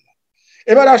পারবেন না।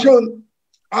 এবার আসুন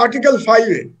আর্টিকেল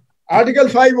 5-এ, আর্টিকেল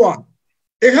 5.1,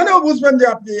 এখানেও বুঝবেন যে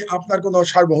আপনি, আপনার কোনো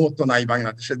সার্বভৌমত্ব নাই,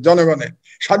 বাংলাদেশের জনগণের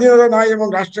স্বাধীনতা নাই এবং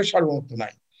রাষ্ট্রের সার্বভৌমত্ব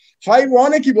নাই।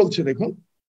 5.1-এ কি বলছে দেখুন,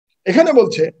 এখানে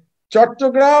বলছে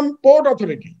Chittagong port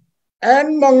authority and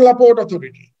Bangla Port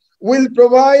Authority will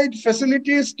provide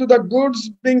facilities to the goods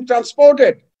being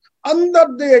transported under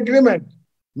the agreement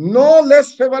no less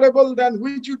favorable than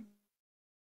which would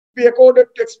be accorded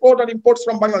to export and imports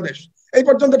from Bangladesh. এই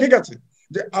পর্যন্ত ঠিক আছে,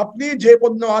 যে আপনি যে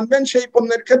পণ্য আনবেন সেই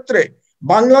পণ্যের ক্ষেত্রে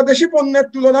বাংলাদেশি পণ্যের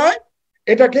তুলনায়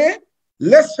এটাকে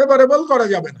লেস ফেভারেবল করা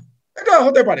যাবে না। এটা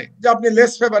হতে পারে যে আপনি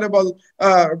লেস ফেভারেবল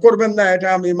করবেন না, এটা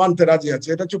আমি মানতে রাজি আছি,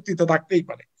 এটা চুক্তিতে থাকতেই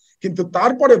পারে, কিন্তু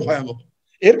তারপরে ভয়াবহ।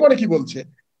 এরপরে কি বলছে,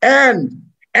 and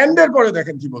এর পরে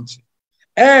দেখেন কি বলছে,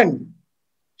 and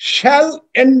shall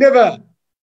endeavor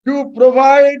to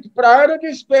provide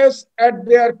priority space at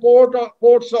their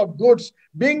ports of goods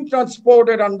being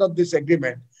transported under this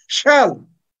agreement. Shall,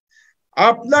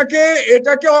 আপনাকে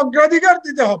এটাকে অগ্রাধিকার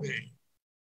দিতে হবে।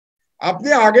 আপনি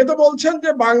আগে তো বলছেন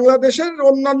যে বাংলাদেশের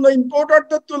অন্যান্য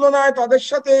ইম্পোর্টারদের তুলনায় তাদের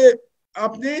সাথে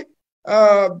আপনি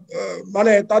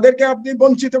মানে তাদেরকে আপনি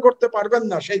বঞ্চিত করতে পারবেন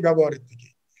না সেই ব্যবহারের থেকে,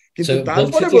 কিন্তু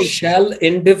তারপরে বলছে shall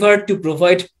endeavor to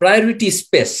provide priority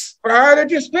space না,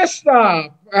 priority space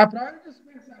at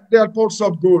their ports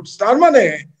of goods, তার মানে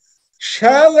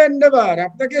shall endeavor,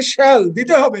 আপনাকে shall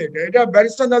দিতে হবে। এটা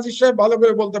ব্যারিস্টার নাজির সাহেব ভালো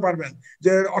করে বলতে পারবেন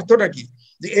যে অর্থটা কি,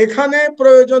 যে এখানে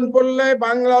প্রয়োজন পড়লে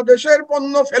বাংলাদেশের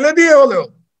পণ্য ফেলে দিয়ে হলেও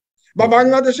বা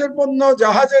বাংলাদেশের পণ্য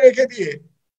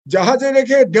জাহাজে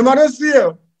রেখে ডেমারেজ দিয়েও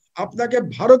আপনাকে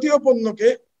ভারতীয় পণ্যকে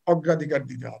অগ্রাধিকার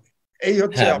দিতে হবে। এই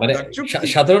হচ্ছে আপনার চুক্তি।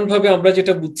 সাধারণভাবে আমরা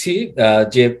যেটা বুঝছি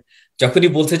যে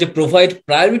যখনই বলছে যে প্রোভাইড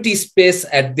প্রায়োরিটি স্পেস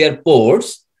এট দেয়ার পোর্টস,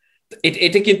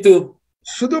 এটা কিন্তু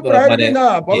শুধু প্রায়োরিটি না,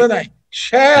 বলে নাই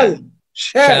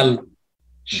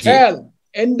shall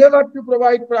endeavor to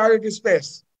provide priority space,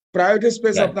 priority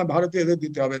space আপনার ভারতীয়দের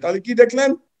দিতে হবে। তাহলে কি দেখলেন,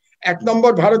 এক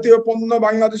নম্বর ভারতীয় পণ্য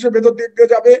বাংলাদেশের ভেতর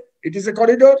দিয়ে যাবে, ইট ইজ এ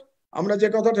করিডোর, আমরা যে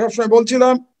কথাটা সবসময়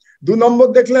বলছিলাম। 2 নম্বর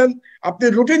দেখলেন আপনি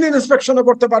রুটিন ইন্সপেকশনও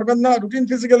করতে পারবেন না, রুটিন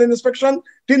ফিজিক্যাল ইন্সপেকশন।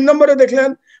 3 নম্বরে দেখলেন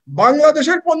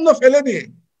বাংলাদেশের পণ্য ফেলে দিয়ে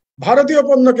ভারতীয়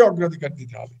পণ্যকে অগ্রাধিকার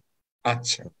দিতে হবে।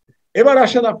 আচ্ছা, এবার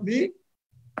আসেন আপনি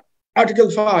আর্টিকেল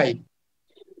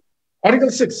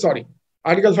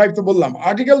 5 তো বললাম,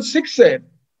 আর্টিকেল 6-এর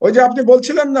ওই যে আপনি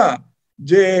বলছিলেন না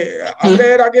যে আমরা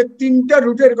এর আগে 3টা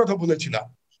রুটের কথা বলেছিলাম,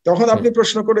 তখন আপনি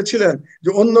প্রশ্ন করেছিলেন যে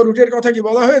অন্য রুটের কথা কি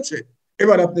বলা হয়েছে।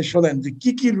 এবার আপনি শোনেন যে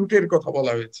কি কি রুটের কথা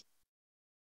বলা হয়েছে।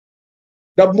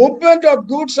 The movement of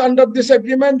goods under this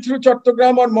agreement through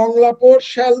Chittagong or Bangla Port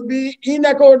shall be in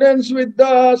accordance with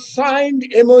the signed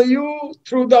MOU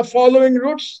through the following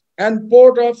routes and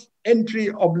port of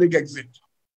entry/exit.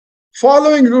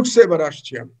 Following routes এবার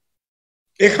আসছি আমি।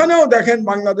 এখানেও দেখেন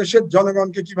বাংলাদেশের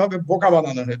জনগণকে কিভাবে বোকা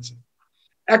বানানো হয়েছে।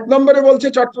 1 নম্বরে বলছে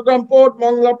চট্টগ্রাম পোর্ট,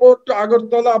 মংলা পোর্ট,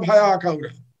 আগরতলা ভায়া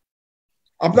আখাউড়া।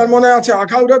 আপনার মনে আছে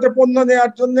আখাউড়াতে পণ্য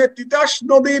নেওয়ার জন্য তিতাস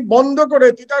নদী বন্ধ করে,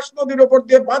 তিতাস নদীর উপর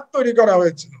দিয়ে বাঁধ তৈরি করা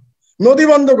হয়েছিল, নদী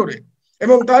বন্ধ করে,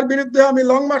 এবং তার বিরুদ্ধে আমি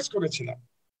লং মার্চ করেছিলাম।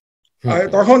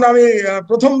 তখন আমি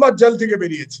প্রথমবার জেল থেকে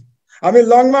বেরিয়েছি, আমি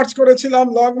লং মার্চ করেছিলাম,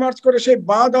 লং মার্চ করে সেই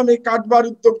বাঁধ আমি কাটবার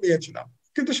উদ্যোগ নিয়েছিলাম।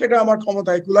 কিন্তু সেটা আমার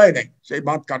ক্ষমতায় কুলায় নাই, সেই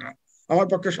বাঁধ কাটা আমার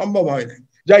পক্ষে সম্ভব হয় নাই।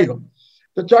 যাই হোক,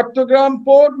 তো Chittagong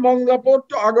port Mongla port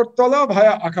two Agartala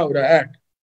ভায়া Akhaura 1।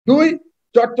 2,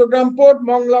 Chittagong port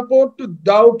Mongla port two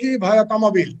Dawki ভায়া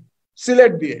তামাবিল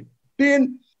সিলেট দিয়ে। 3,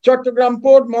 Chittagong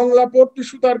port Mongla port two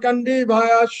Sutarkandi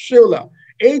ভায়া শেওলা।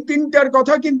 এই তিনটার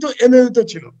কথা কিন্তু এমএইউতে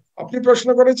ছিল। আপনি প্রশ্ন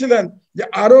করেছিলেন যে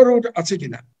আরো রুট আছে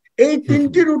কিনা, এই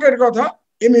তিনটি রুটের কথা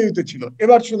এমএইউতে ছিল।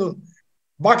 এবার শুনুন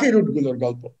বাকি রুটগুলোর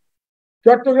গল্প।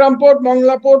 Chittagong port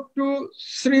Mongla port two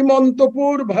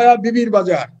Srimantapur ভায়া বিবির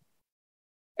বাজার,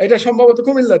 এটা সম্ভবত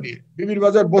কুমিল্লা দিয়ে, বিবির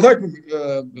বাজার বোধহয়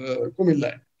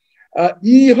কুমিল্লায়।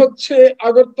 হচ্ছে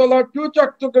Agartala two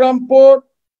Chittagong port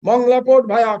Mongla port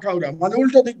ভায়া আখাউড়া, মানে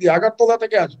উল্টো দিক দিয়ে আগরতলা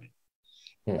থেকে আসবে।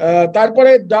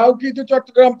 তারপরে Dawki two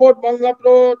Chittagong port Mongla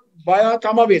port ভায়া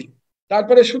কামাবিল,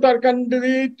 তারপরে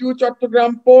Sutarkandi two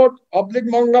Chittagong port oblique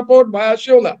Mongla port ভায়া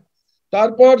শেওলা,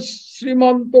 তারপর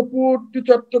Srimantapur two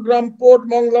Chittagong port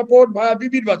Mongla port ভায়া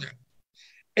বিবির বাজার।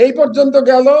 এই পর্যন্ত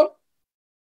গেল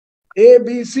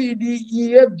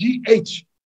ABCDEFGH।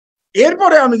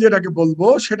 এরপরে আমি যেটাকে বলবো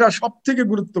সেটা সব থেকে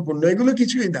গুরুত্বপূর্ণ, এগুলো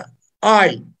কিছুই না।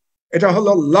 আই, এটা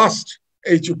হলো লাস্ট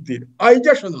এই চুক্তির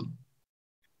আইটা শুনুন।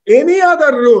 Any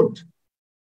other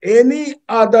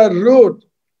root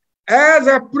as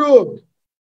approved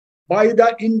by the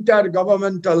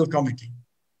intergovernmental committee.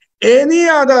 Any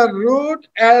other route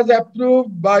as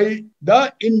approved by the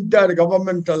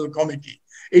intergovernmental committee.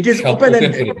 It is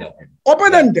open-ended.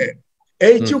 Open-ended.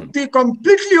 এই চুক্তি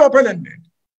কমপ্লিটলি ওপেন-এন্ডেড।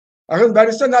 এখন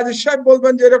ব্যারিস্টার নাজির সাহেব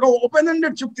বলবেন যে এরকম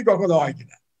ওপেন-এন্ডেড চুক্তি কখনো হয়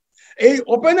কিনা। এই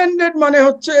ওপেন-এন্ডেড মানে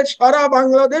হচ্ছে সারা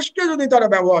বাংলাদেশকে যদি তারা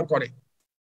ব্যবহার করে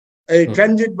এই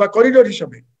ট্রানজিট বা করিডোর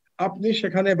হিসেবে, আপনি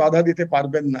সেখানে বাধা দিতে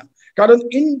পারবেন না। কারণ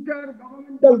ইন্টার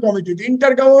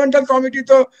গভর্নমেন্টাল কমিটি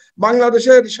তো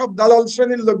বাংলাদেশের সব দালাল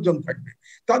শ্রেণীর লোকজন থাকবে,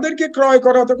 তাদেরকে ক্রয়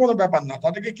করা তো কোনো ব্যাপার না,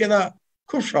 তাদেরকে কেনা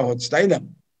খুব সহজ, তাই না?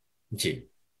 জি।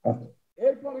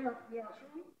 এরপরে আপনি আসুন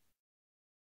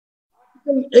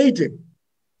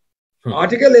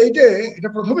আর্টিকেল 8-এ এটা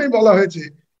প্রথমেই বলা হয়েছে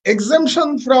exemption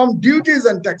from duties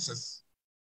and taxes.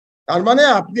 তার মানে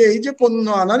আপনি এই যে পণ্য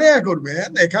আনা নেয়া করবেন,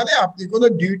 এখানে আপনি কোনো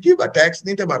ডিউটি বা ট্যাক্স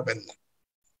নিতে পারবেন না।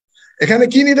 এখানে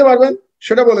কি নিতে পারবেন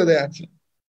সেটা বলে দেয়া আছে।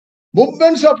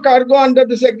 Movements of cargo under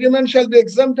this agreement shall be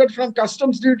exempted from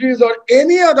customs duties or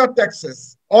any other taxes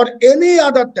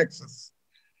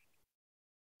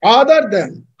other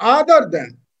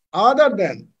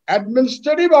than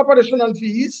administrative operational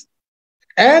fees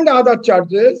and other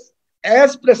charges as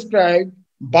prescribed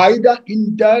by the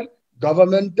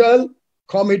Intergovernmental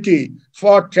Committee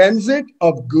for Transit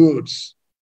of Goods.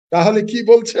 তাহলে কি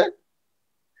বলছে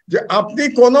যে আপনি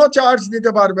কোনো charge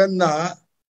দিতে পারবেন না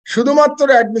শুধুমাত্র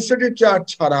অ্যাডমিনিস্ট্রেটিভ চার্জ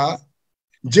ছাড়া,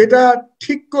 যেটা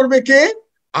ঠিক করবে কে?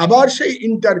 আবার সেই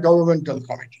inter governmental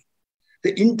committee.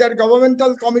 Inter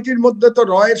governmental কমিটির মধ্যে তো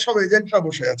রয়ের সব এজেন্টরা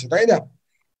বসে আছে, তাই না?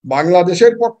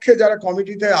 বাংলাদেশের পক্ষে যারা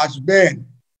কমিটিতে আসবেন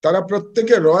তারা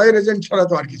প্রত্যেকে রয়ের এজেন্ট ছাড়া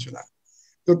তো আর কিছু না।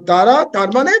 তো তার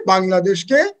মানে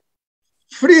বাংলাদেশকে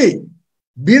ফ্রি,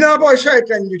 বিনা পয়সায়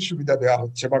ট্রানজিট সুবিধা দেওয়া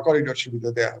হচ্ছে বা করিডোর সুবিধা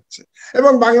দেওয়া হচ্ছে।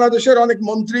 এবং বাংলাদেশের অনেক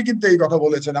মন্ত্রী কিন্তু এই কথা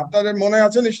বলেছেন, আপনাদের মনে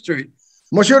আছে নিশ্চয়ই।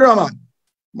 মশিউর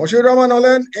রহমান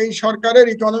হলেন এই সরকারের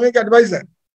ইকোনমিক অ্যাডভাইজার।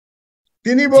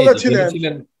 তিনি বলেছিলেন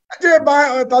যে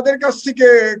তাদের কাছ থেকে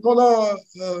কোনো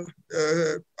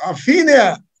ফি নেয়া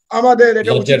আমাদের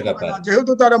এটা উচিত হবে না,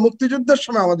 যেহেতু তারা মুক্তিযুদ্ধের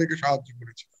সময় আমাদেরকে সাহায্য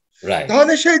করেছিল।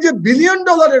 তাহলে সেই যে $1 বিলিয়ন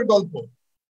গল্প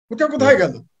ওটা কোথায়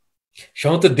গেল?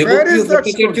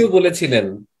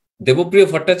 দেবপ্রিয়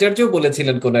ভট্টাচার্য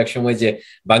বলেছিলেন কোন এক সময় যে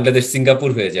বাংলাদেশ সিঙ্গাপুর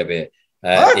হয়ে যাবে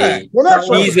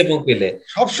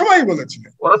সবসময়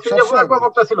বলেছিলেন,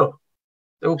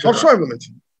 সবসময়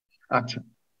বলেছিলেন। আচ্ছা,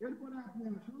 এরপরে আপনি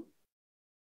আসুন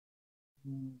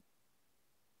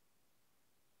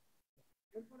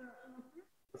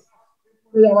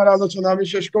আমার আলোচনা আমি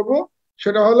শেষ করব,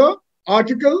 সেটা হলো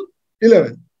আর্টিকেল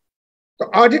 11। তো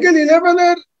আর্টিকেল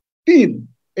 11-এর 3,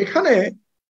 এখানে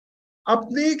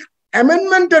আপনি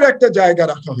অ্যামেন্ডমেন্টের একটা জায়গা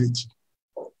রাখা হয়েছে।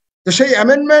 তো সেই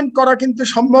অ্যামেন্ডমেন্ট করা কিন্তু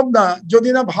সম্ভব না যদি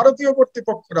না ভারতীয়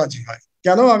কর্তৃপক্ষ রাজি হয়।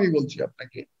 কেন আমি বলছি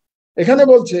আপনাকে, এখানে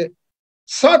বলছে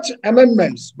such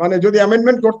amendments, মানে যদি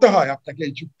অ্যামেন্ডমেন্ট করতে হয় আপনাকে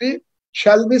এই চুক্তি,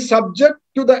 shall be subject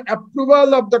to the approval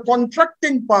of the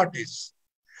contracting parties।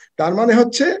 তার মানে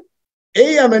হচ্ছে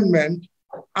এই অ্যামেন্ডমেন্ট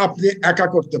আপনি একা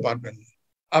করতে পারবেন না,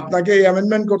 আপনাকে এই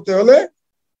অ্যামেন্ডমেন্ট করতে হলে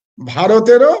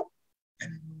ভারতেরও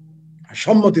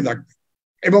সম্মতি লাগবে।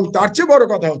 এবং তার চেয়ে বড়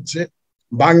কথা হচ্ছে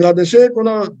বাংলাদেশে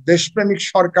কোনো দেশপ্রেমিক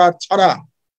সরকার ছাড়া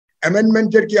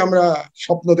অ্যামেন্ডমেন্টের কি আমরা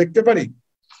স্বপ্ন দেখতে পারি?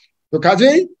 তো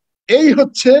কাজেই এই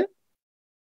হচ্ছে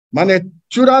মানে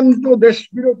চূড়ান্ত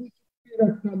দেশবিরোধী চুক্তির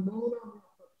একটা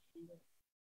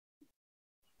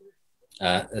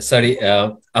সরি,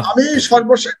 আমি জি।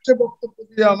 সর্বশেষ যে বক্তব্য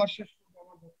দিয়ে আমার শেষ করবো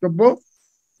আমার বক্তব্য,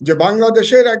 যে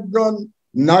বাংলাদেশের একজন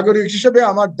নাগরিক হিসেবে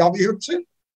আমার দাবি হচ্ছে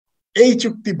এই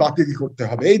চুক্তি বাতিল করতে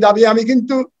হবে। এই দাবি আমি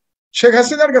কিন্তু শেখ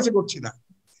হাসিনার কাছে করছি না।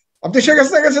 আপনি শেখ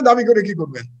হাসিনার কাছে দাবি করে কি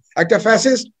করবেন? একটা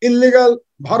ফ্যাসিস্ট ইল্লিগাল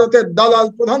ভারতের দালাল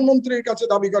প্রধানমন্ত্রীর কাছে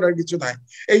দাবি করার কিছু নাই।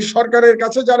 এই সরকারের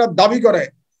কাছে যারা দাবি করে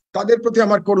তাদের প্রতি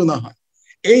আমার করুণা হয়।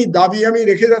 এই দাবি আমি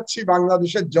রেখে যাচ্ছি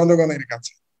বাংলাদেশের জনগণের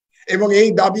কাছে, এবং এই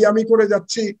দাবি আমি করে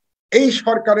যাচ্ছি এই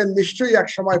সরকারের নিশ্চয়ই এক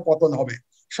সময় পতন হবে।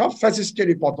 সব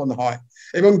ফ্যাসিস্টেরই পতন হয়,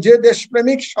 এবং যে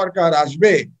দেশপ্রেমিক সরকার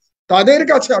আসবে তাদের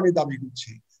কাছে আমি দাবি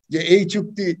করছি যে এই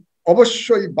চুক্তি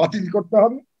অবশ্যই বাতিল করতে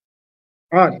হবে।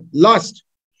 আর লাস্ট,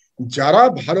 যারা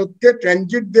ভারতকে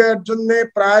ট্রানজিট দেওয়ার জন্য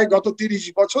প্রায় গত 30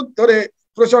 বছর ধরে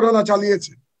প্রচারণা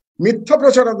চালিয়েছে, মিথ্যা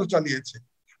প্রচারণা চালিয়েছে,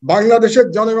 বাংলাদেশের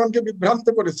জনগণকে বিভ্রান্ত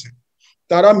করেছে,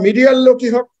 তারা মিডিয়ার লোকই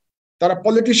হোক, তারা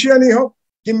পলিটিশিয়ানই হোক,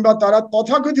 কিংবা তারা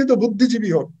তথাকথিত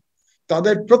বুদ্ধিজীবী হোক,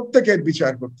 তাদের প্রত্যেকের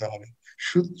বিচার করতে হবে।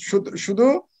 শুধু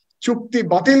চুক্তি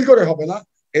বাতিল করে হবে না,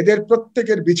 এদের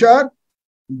প্রত্যেকের বিচার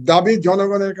দাবি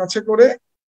জনগণের কাছে করে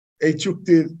এই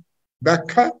চুক্তির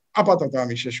ব্যাখ্যা আপাতত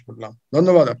আমি শেষ করলাম।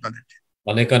 ধন্যবাদ আপনাদের।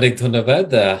 অনেক অনেক ধন্যবাদ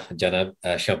জনাব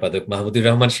সম্পাদক মাহমুদুর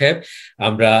রহমান সাহেব।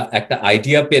 আমরা একটা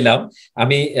আইডিয়া পেলাম।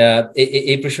 আমি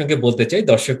এই প্রসঙ্গে বলতে চাই,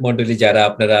 দর্শক মন্ডলী যারা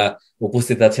আপনারা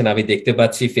উপস্থিত আছেন, আমি দেখতে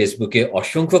পাচ্ছি ফেসবুকে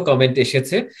অসংখ্য কমেন্ট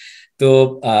এসেছে। তো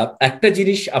একটা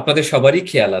জিনিস আপনাদের সবারই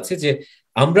খেয়াল আছে যে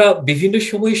আমরা বিভিন্ন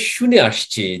সময় শুনে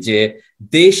আসছি যে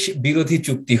দেশ বিরোধী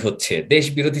চুক্তি হচ্ছে, দেশ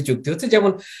বিরোধী চুক্তি হচ্ছে।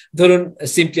 যেমন ধরুন,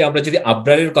 সিম্পলি আমরা যদি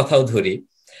আবরারের কথাও ধরি,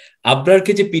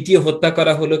 আবরারকে যে পিটিয়ে হত্যা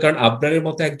করা হলো কারণ আবরারের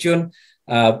মতো একজন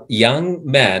ইয়াং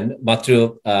ম্যান, মাত্র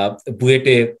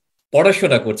বুয়েটে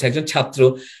পড়াশোনা করছে, একজন ছাত্র,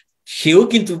 সেও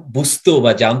কিন্তু বুঝতো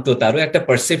বা জানতো, তারও একটা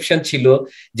পারসেপশন ছিল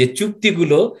যে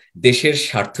চুক্তিগুলো দেশের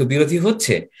স্বার্থ বিরোধী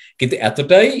হচ্ছে। কিন্তু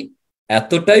এতটাই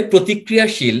এতটাই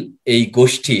প্রতিক্রিয়াশীল এই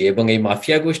গোষ্ঠী এবং এই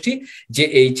মাফিয়া গোষ্ঠী যে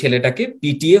এই ছেলেটাকে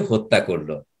পিটিয়ে হত্যা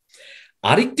করলো।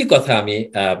 আরেকটি কথা আমি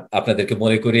আপনাদেরকে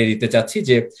মনে করিয়ে দিতে চাচ্ছি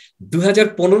যে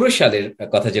 2015 সালের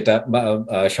কথা, যেটা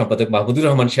সম্পাদক মাহমুদুর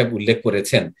রহমান সাহেব উল্লেখ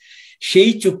করেছেন,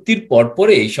 সেই চুক্তির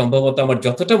পরপরেই সম্ভবত, আমার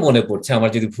যতটা মনে পড়ছে,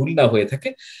 আমার যদি ভুল না হয়ে থাকে,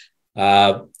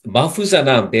 মাহফুজ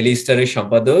আনাম, ডেইলি স্টারের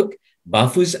সম্পাদক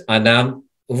Mahfuz Anam,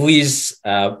 who is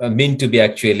meant to be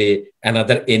actually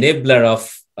another enabler of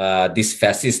this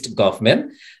fascist government,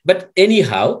 but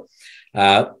anyhow,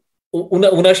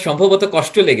 উনার সম্ভবত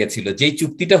কষ্ট লেগেছিল যেই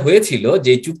চুক্তিটা হয়েছিল,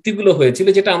 যেই চুক্তিগুলো হয়েছিল,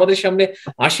 যেটা আমাদের সামনে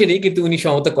আসেনি, কিন্তু উনি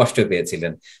সম্ভবত কষ্ট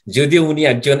পেয়েছিলেন, যদিও উনি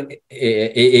একজন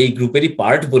এই গ্রুপেরই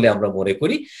পার্ট বলে আমরা মনে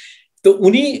করি। তো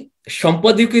উনি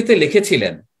সম্পাদকীয়তে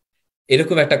লিখেছিলেন,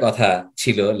 এরকম একটা কথা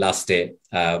ছিল লাস্টে,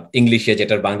 ইংলিশে,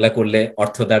 যেটার বাংলা করলে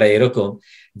অর্থ দাঁড়ায় এরকম,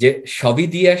 যে সবই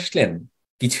দিয়ে আসলেন,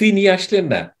 কিছুই নিয়ে আসলেন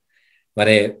না।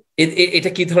 মানে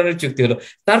এটা কি ধরনের চুক্তি হলো?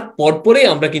 তার পরপরে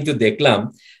আমরা কিন্তু দেখলাম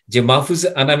যে মাহফুজ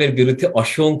আনামের বিরুদ্ধে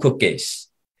অসংখ্য কেস,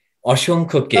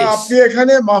 অসংখ্য কেস। আপনি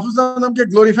এখানে মাহফুজ আনামকে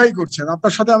গ্লোরিফাই করছেন,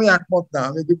 আপনার সাথে আমি একমত না,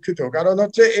 আমি দুঃখিত। কারণ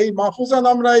হচ্ছে এই মাহফুজ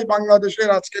আনামরা এই বাংলাদেশের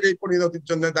আজকের এই পরিণতির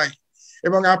জন্য দায়ী।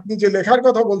 এবং আপনি যে লেখার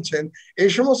কথা বলছেন, এই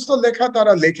সমস্ত লেখা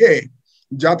তারা লেখে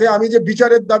যাতে আমি যে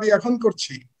বিচারের দাবি এখন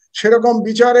করছি, সেরকম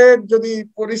বিচারের যদি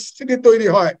পরিস্থিতি তৈরি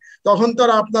হয়, তখন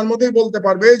তারা আপনার মধ্যেই বলতে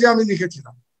পারবে যে আমি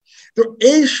লিখেছিলাম। তো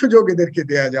এই সুযোগ এদেরকে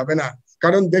দেয়া যাবে না।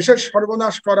 কারণ দেশের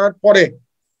সর্বনাশ করার পরে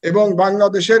এবং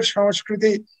বাংলাদেশের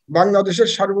সংস্কৃতি, বাংলাদেশের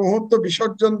সার্বভৌমত্ব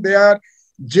বিসর্জন দেওয়ার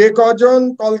যে কজন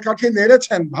কলকাঠি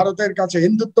নেড়েছেন ভারতের কাছে,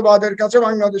 হিন্দুত্ববাদের কাছে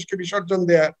বাংলাদেশকে বিসর্জন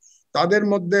দেওয়ার, তাদের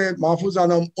মধ্যে মাহফুজ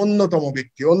আনাম অন্যতম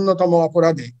ব্যক্তি, অন্যতম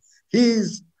অপরাধী।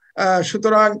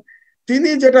 সুতরাং তিনি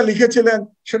যেটা লিখেছিলেন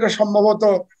সেটা সম্ভবত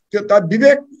তার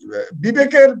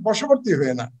বিবেকের বশবর্তী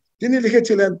হয়ে না, তিনি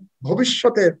লিখেছিলেন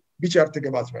ভবিষ্যতের বিচার থেকে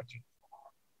বাঁচবার জন্য।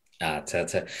 আচ্ছা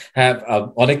আচ্ছা, হ্যাঁ,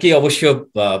 অনেকেই অবশ্য,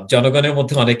 জনগণের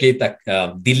মধ্যে অনেকেই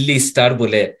দিল্লি স্টার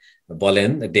বলে বলেন,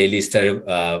 ডেইলি স্টার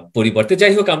পরিবর্তে।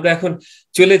 যাই হোক, আমরা এখন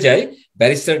চলে যাই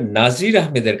ব্যারিস্টার নাজির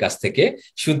আহমেদের কাছ থেকে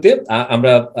শুনতে।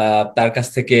 আমরা তার কাছ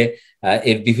থেকে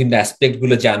এর বিভিন্ন অ্যাসপেক্ট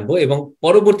গুলো জানবো, এবং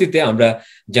পরবর্তীতে আমরা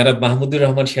জনাব মাহমুদুর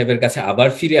রহমান সাহেবের কাছে আবার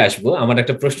ফিরে আসব। আমার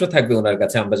একটা প্রশ্ন থাকবে ওনার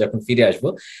কাছে আমরা যখন ফিরে আসব,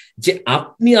 যে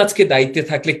আপনি আজকে দায়িত্বে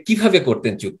থাকলে কিভাবে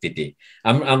করতেন চুক্তিটি।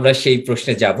 আমরা সেই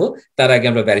প্রশ্নে যাব। তার আগে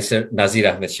আমরা ব্যারিস্টার নাজির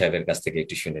আহমেদ সাহেবের কাছ থেকে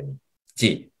একটু শুনে নিই।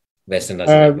 জি, barrister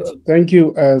Nazir Ahmed. Thank you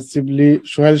শিবলি।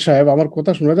 সোহেল সাহেব, আমার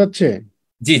কথা শোনা যাচ্ছে?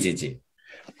 জি জি জি।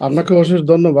 আপনাকে অশেষ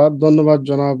ধন্যবাদ। ধন্যবাদ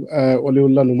জনাব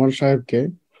অলিউল্লাহ নুমান সাহেবকে।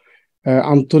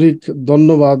 আন্তরিক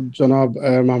ধন্যবাদ জনাব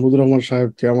মাহমুদুর রহমান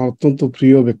সাহেবকে, আমার অত্যন্ত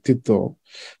প্রিয় ব্যক্তিত্ব,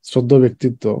 শ্রদ্ধ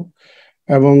ব্যক্তিত্ব,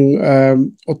 এবং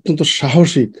অত্যন্ত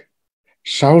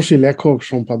সাহসী লেখক,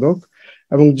 সম্পাদক,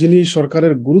 এবং যিনি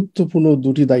সরকারের গুরুত্বপূর্ণ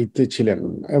দুটি দায়িত্বে ছিলেন,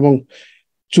 এবং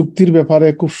চুক্তির ব্যাপারে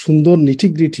খুব সুন্দর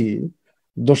নিটিগ্রিটি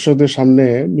দর্শকদের সামনে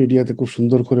মিডিয়াতে খুব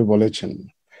সুন্দর করে বলেছেন।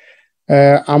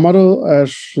 আমারও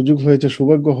সুযোগ হয়েছে,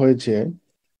 সৌভাগ্য হয়েছে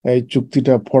এই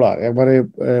চুক্তিটা পড়ার, এবারে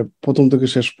প্রথম থেকে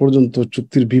শেষ পর্যন্ত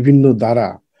চুক্তির বিভিন্ন ধারা,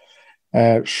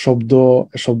 শব্দ,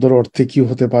 শব্দের অর্থে কি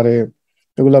হতে পারে,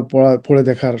 এগুলা পড়ে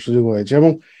দেখার সুযোগ হয়েছে।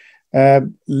 এবং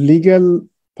লিগ্যাল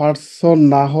পার্সন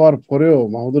না হওয়ার পরেও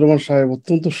মাহমুদুর রহমান সাহেব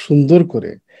অত্যন্ত সুন্দর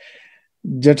করে,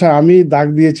 যেটা আমি দাগ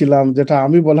দিয়েছিলাম, যেটা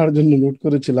আমি বলার জন্য নোট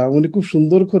করেছিলাম, উনি খুব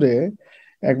সুন্দর করে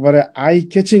একবারে আই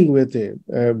ক্যাচিং ওয়েতে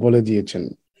বলে দিয়েছেন।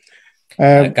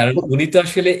 কারণ উনি তো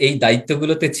আসলে এই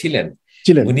দায়িত্বগুলোতে ছিলেন।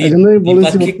 ছিলেন, উনি এই জন্যই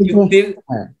বলেছি দ্বিপাক্ষিক অত্যন্ত। চুক্তির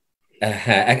হ্যাঁ,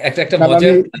 হ্যাঁ একটা একটা জ্বালানি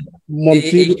মজার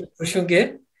মন্ত্রীর এই প্রসঙ্গে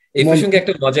এই প্রসঙ্গে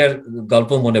একটা মজার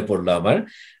গল্প মনে পড়লো আমার।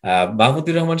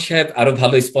 মাহমুদুর রহমান সাহেব আরো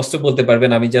ভালো স্পষ্ট বলতে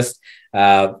পারবেন, আমি জাস্ট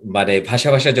মানে ভাষা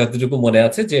ভাষা যতটুকু মনে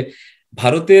আছে যে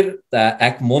ভারতের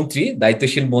এক মন্ত্রী,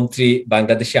 দায়িত্বশীল মন্ত্রী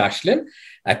বাংলাদেশে আসলেন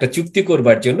একটা চুক্তি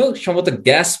করবার জন্য, সম্ভবত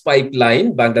গ্যাস পাইপ লাইন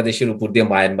বাংলাদেশের উপর দিয়ে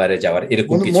মায়ানমারে যাওয়ার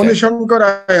এরকম কিছু একটা। মণিশঙ্কর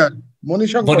আয়ার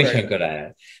মণিশঙ্কর আয়ার মণিশঙ্কর আয়ার।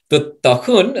 তো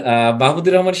তখন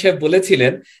মাহমুদুর রহমান সাহেব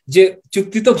বলেছিলেন যে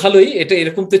চুক্তি তো ভালোই, এটা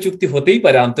এরকম তো চুক্তি হতেই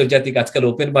পারে, আন্তর্জাতিক আজকাল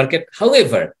open market,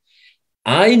 however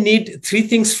I need three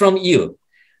things from you.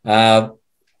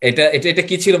 এটা এটা এটা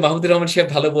কি ছিল মাহমুদুর রহমান সাহেব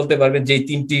ভালো বলতে পারবেন, যে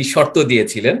তিনটি শর্ত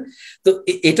দিয়েছিলেন। তো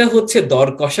এটা হচ্ছে দর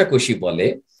কষাকষি বলে।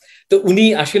 তো উনি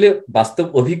আসলে বাস্তব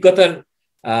অভিজ্ঞতার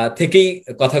থেকেই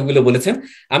কথাগুলো বলেছেন।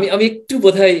 আমি আমি একটু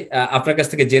বোধহয় আপনার কাছ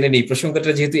থেকে জেনে নিই,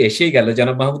 প্রসঙ্গটা যেহেতু এসেই গেল,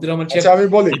 জনাব মাহমুদুর রহমান সাহেব। আচ্ছা, আমি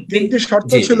বলি, আপনি তিনটি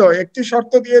শর্ত জি জি ছিল। একটি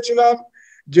শর্ত দিয়েছিলাম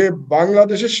যে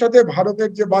বাংলাদেশের সাথে ভারতের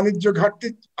যে বাণিজ্য ঘাটতি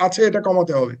আছে এটা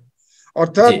কমাতে হবে। জি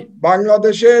অর্থাৎ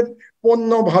বাংলাদেশের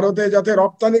পণ্য ভারতে যাতে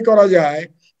রপ্তানি করা যায়,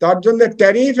 তার জন্য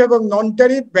ট্যারিফ এবং নন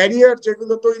ট্যারিফ ব্যারিয়ার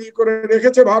যেগুলো তৈরি করে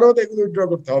রেখেছে ভারত, এগুলো উইথড্র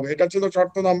করতে হবে। এটা ছিল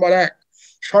শর্ত নাম্বার 1।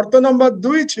 শর্ত নাম্বার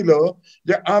 2 ছিল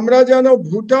যে আমরা যেন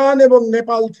ভুটান এবং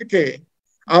নেপাল থেকে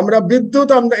আমরা বিদ্যুৎ,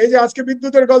 আমরা এই যে আজকে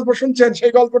বিদ্যুতের গল্প শুনছেন,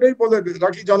 সেই গল্পটাই বলে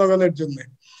রাখি জনগণের জন্য,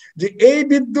 যে এই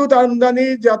বিদ্যুৎ আমদানি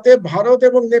যাতে ভারত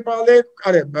এবং নেপালে,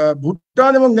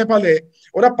 ভুটান এবং নেপালে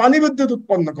ওরা পানি বিদ্যুৎ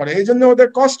উৎপন্ন করে, এই জন্য ওদের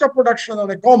কস্ট অফ প্রোডাকশন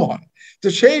অনেক কম হয়। তো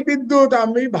সেই বিদ্যুৎ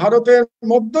আমি ভারতের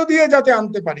মধ্য দিয়ে যাতে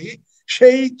আনতে পারি,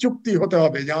 সেই চুক্তি হতে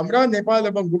হবে যে আমরা নেপাল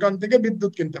এবং ভুটান থেকে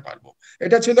বিদ্যুৎ কিনতে পারবো।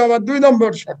 এটা ছিল আমার 2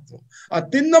 নম্বর শর্ত। আর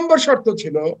 3 নম্বর শর্ত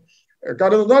ছিল,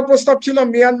 কারণ ওনার প্রস্তাব ছিল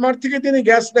মিয়ানমার থেকে তিনি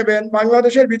গ্যাস নেবেন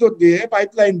বাংলাদেশের ভিতর দিয়ে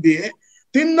পাইপলাইন দিয়ে।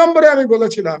 3 নম্বরে আমি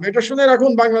বলেছিলাম, এটা শুনে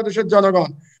রাখুন বাংলাদেশের জনগণ,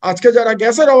 আজকে যারা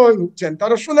গ্যাসের অভাবে ভুগছেন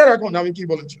তারা শুনে রাখুন আমি কি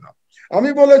বলেছিলাম। আমি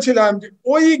বলেছিলাম যে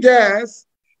ওই গ্যাস,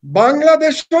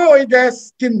 বাংলাদেশও ওই গ্যাস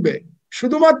কিনবে,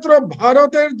 শুধুমাত্র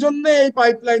ভারতের জন্য এই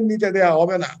পাইপলাইন নিতে দেয়া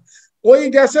হবে না, ওই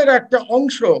গ্যাসের একটা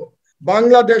অংশ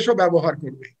বাংলাদেশও ব্যবহার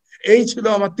করবে। এই ছিল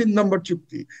আমার 3 নম্বর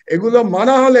চুক্তি। এগুলো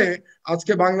মানা হলে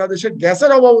আজকে বাংলাদেশের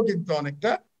গ্যাসের অভাবও কিন্তু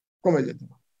অনেকটা কমে যেত।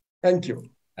 Thank you.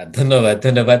 ধন্যবাদ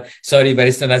ধন্যবাদ। সরি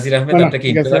ব্যারিস্টার নাজির আহমেদ, না না, আপনাকে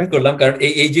ঠিক আছে। ইন্টারাপ্ট করলাম, কারণ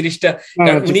এই এই জিনিসটা, না না,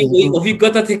 কারণ ঠিক উনি আছে। ওই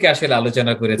অভিজ্ঞতা থেকে আসলে আলোচনা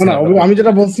না করেছেন, না, আমরা আমি বুঝতে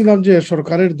যেটা পারছি। বলছিলাম যে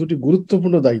সরকারের দুটি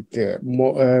গুরুত্বপূর্ণ দায়িত্বে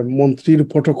মন্ত্রীর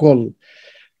প্রটোকল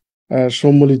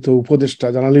সম্মিলিত উপদেষ্টা,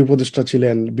 জানালি উপদেষ্টা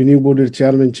ছিলেন, বিনিয়োগ বোর্ডের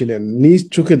চেয়ারম্যান ছিলেন, নিজ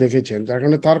চোখে দেখেছেন, যার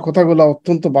কারণে তার কথাগুলো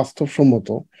অত্যন্ত বাস্তবসম্মত।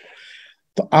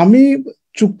 তো আমি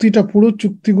চুক্তিটা, পুরো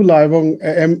চুক্তিগুলা এবং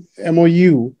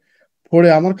এমওইউ পড়ে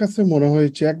আমার কাছে মনে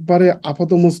হয়েছে একবারে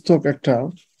আপাতমস্তক একটা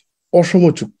অসম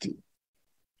চুক্তি।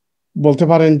 বলতে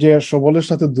পারেন যে সবলের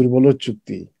সাথে দুর্বলের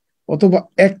চুক্তি, অথবা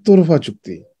একতরফা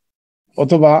চুক্তি,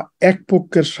 অথবা এক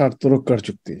পক্ষের স্বার্থ রক্ষার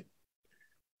চুক্তি।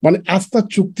 মানে আস্থা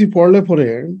চুক্তি পড়লে পরে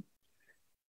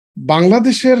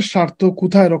বাংলাদেশের স্বার্থ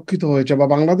কোথায় রক্ষিত হয়েছে বা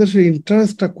বাংলাদেশের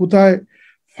ইন্টারেস্টটা কোথায়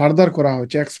ফার্দার করা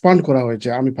হয়েছে, এক্সপান্ড করা হয়েছে,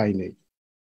 আমি পাই নাই।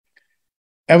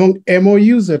 এবং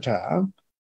এমওইউ যেটা,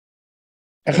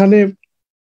 এখানে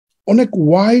অনেক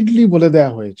ওয়াইডলি বলে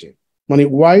দেয়া হয়েছে, মানে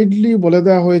ওয়াইডলি বলে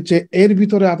দেওয়া হয়েছে এর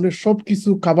ভিতরে আপনি সবকিছু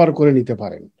কাভার করে নিতে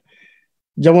পারেন।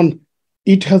 যেমন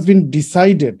ইট হ্যাজ বিন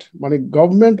ডিসাইডেড, মানে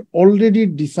গভর্নমেন্ট অলরেডি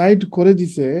ডিসাইড করে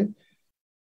দিছে।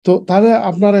 তো তাহলে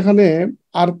আপনার এখানে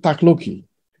আর থাকলো কি?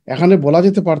 এখানে বলা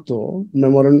যেতে পারতো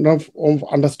মেমোরেন্ডাম অফ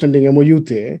আন্ডারস্ট্যান্ডিং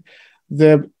এমওইউতে যে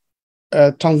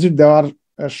ট্রানজিট দেওয়ার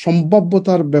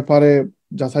সম্ভাব্যতার ব্যাপারে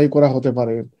যাচাই করা হতে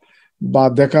পারে বা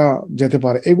দেখা যেতে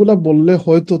পারে, এগুলা বললে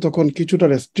হয়তো তখন কিছুটা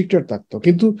রেস্ট্রিক্টেড থাকতো।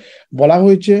 কিন্তু বলা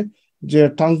হয়েছে যে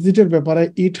ট্রানজিটের ব্যাপারে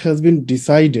ইট হ্যাজ বিন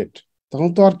ডিসাইডেড, তখন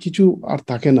তো আর কিছু আর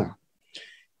থাকে না।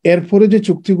 এরপরে যে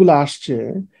চুক্তিগুলো আসছে,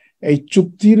 এই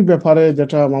চুক্তির ব্যাপারে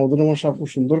যেটা মাহমুদুর রহমান সাহেব খুব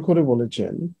সুন্দর করে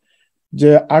বলেছেন, যে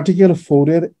আর্টিকেল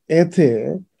 4 এতে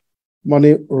মানে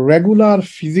রেগুলার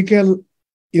ফিজিক্যাল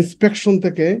ইন্সপেকশন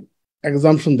থেকে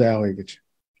এক্সাম্পশন দেওয়া হয়ে গেছে।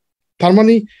 তার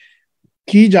মানে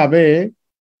কি যাবে,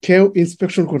 কেউ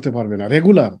ইন্সপেকশন করতে পারবে না,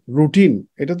 রেগুলার রুটিন।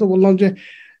 এটা তো বললাম যে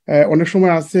অনেক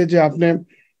সময় আছে যে আপনি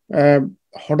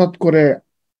হঠাৎ করে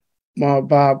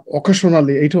বা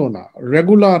অকেশনালি, এইটাও না,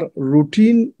 রেগুলার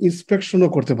রুটিন ইন্সপেকশনও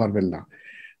করতে পারবেন না,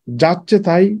 যাচ্ছে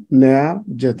তাই নেওয়া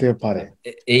যেতে পারে।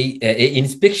 এই এই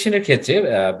ইন্সপেকশনের ক্ষেত্রে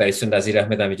ব্যারিস্টার নাজির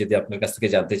আহমেদ, আমি যদি আপনার কাছ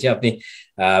থেকে জানতে চাই, আপনি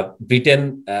ব্রিটেন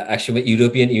একসময়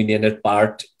ইউরোপিয়ান ইউনিয়নের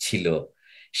পার্ট ছিল,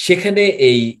 সেখানে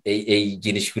এই এই এই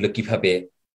জিনিসগুলো কিভাবে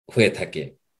হয়ে থাকে,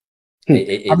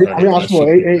 এই আমি ধরনের আমি আসবো,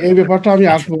 ট্রান্সশিপ? এই ব্যাপারটা আমি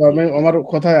আচ্ছা, আসবো, আমি আমার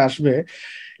কথায় আসবে। জি,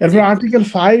 এরপর আর্টিকেল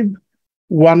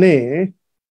 5(1)-এ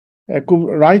খুব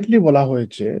রাইটলি বলা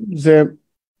হয়েছে যে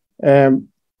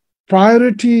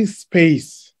প্রায়োরিটি স্পেস।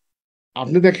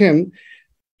 আপনি দেখেন,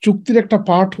 চুক্তির একটা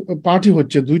পার্টি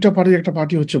হচ্ছে, দুইটা পার্টির একটা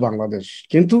পার্টি হচ্ছে বাংলাদেশ,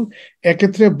 কিন্তু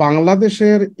এক্ষেত্রে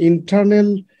বাংলাদেশের ইন্টারনাল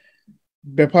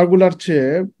ব্যাপারগুলোর চেয়ে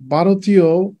ভারতীয়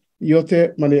ইয়েতে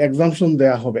মানে এক্সাম্পশন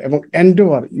দেয়া হবে। এবং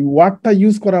এন্ডোভার ওয়ার্ডটা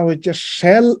ইউজ করা হয়েছে,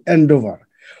 শ্যাল এন্ডোভার,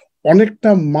 অনেকটা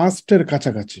মাস্টের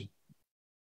কাছাকাছি।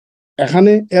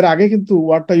 এখানে এর আগে কিন্তু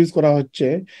ওয়ার্ডটা ইউজ করা হচ্ছে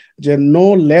যে no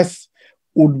less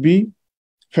would be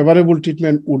favourable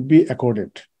treatment would be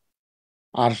অ্যাকর্ডেড,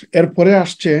 আর এরপরে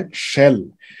আসছে শ্যাল।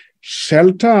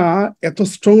 শ্যালটা এত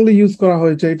স্ট্রংলি ইউজ করা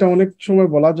হয়েছে, এটা অনেক সময়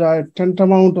বলা যায়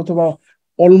ট্যান্টামাউন্ট অথবা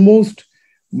অলমোস্ট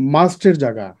মাস্টের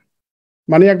জায়গা,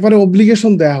 মানে একবারে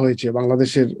অব্লিগেশন দেয়া হয়েছে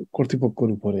বাংলাদেশের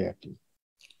কর্তৃপক্ষের উপরে আর কি।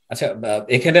 আচ্ছা,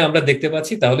 এখানে আমরা দেখতে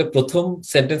পাচ্ছি তাহলে প্রথম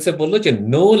সেন্টেন্সে বললো যে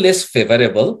নো লেস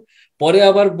ফেভারেবল, পরে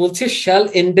আবার বলছে shall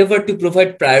Endeavour to provide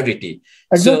priority.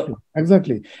 So exactly,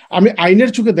 exactly. আমি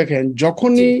আইনের চোখে দেখেন,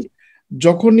 জি,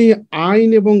 যখনই আইন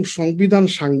এবং সংবিধান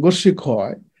সাংঘর্ষিক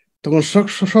হয়, তখন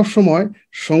সব সময়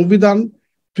সংবিধান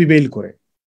প্রিভেইল করে।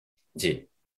 জি,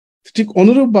 ঠিক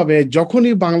অনুরূপভাবে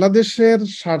যখনই বাংলাদেশের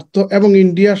স্বার্থ এবং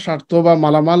ইন্ডিয়ার স্বার্থ বা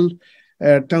মালামাল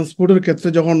ট্রান্সপোর্টের ক্ষেত্রে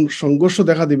যখন সংঘর্ষ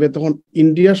দেখা দিবে, তখন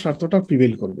ইন্ডিয়ার স্বার্থটা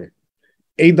প্রিভেইল করবে।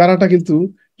 এই ধারাটা কিন্তু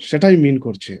সেটাই মিন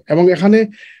করছে। এবং এখানে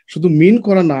শুধু মিন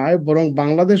করা নয়, বরং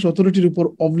বাংলাদেশ অথরিটির উপর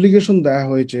অব্লিগেশন দেওয়া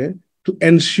হয়েছে to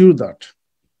ensure that.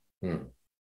 Hmm,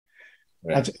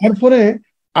 right, আচ্ছা, এরপরে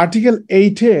আর্টিকেল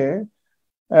 8-এ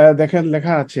দেখেন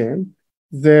লেখা আছে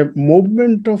যে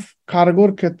মুভমেন্ট অফ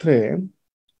কার্গোর ক্ষেত্রে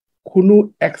কোনো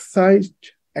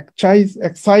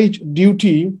excise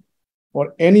duty or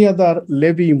any other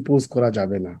levy impose করা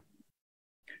যাবে না।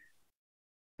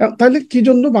 তাহলে কি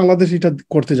জন্য বাংলাদেশ এটা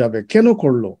করতে যাবে, কেন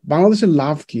করলো, বাংলাদেশের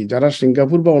লাভ কি? যারা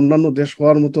সিঙ্গাপুর বা অন্যান্য দেশ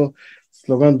হওয়ার মতো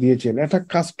স্লোগান দিয়েছেন, একটা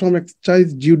কাস্টম এক্সাইজ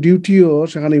ডিউটিও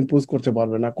সেখানে ইম্পোজ করতে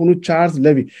পারবে না, কোনো চার্জ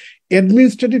লেভি,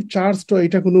 অ্যাডমিনিস্ট্রেটিভ চার্জ তো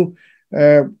এটা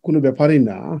কোনো ব্যাপারই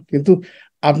না। কিন্তু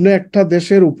আপনি একটা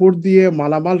দেশের উপর দিয়ে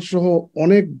মালামাল সহ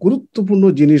অনেক গুরুত্বপূর্ণ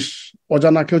জিনিস,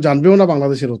 অজানা কেউ জানবেও না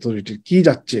বাংলাদেশের অথরিটি কি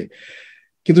যাচ্ছে,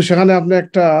 কিন্তু সেখানে আপনি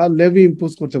একটা লেভি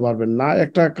ইম্পোজ করতে পারবেন না,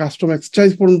 একটা কাস্টম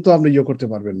এক্সাইজ পর্যন্ত আপনি করতে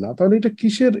পারবেন না। তাহলে এটা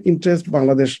কিসের ইন্টারেস্ট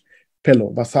বাংলাদেশ পেলো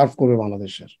বা সার্ভ করবে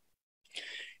বাংলাদেশের?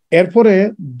 এরপরে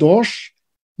 10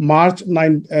 মার্চ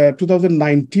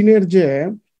 2019-এর যে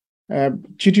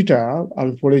চিঠিটা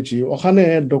আমি পড়েছি, ওখানে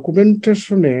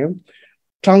ডকুমেন্টেশনে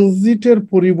ট্রানজিটের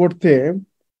পরিবর্তে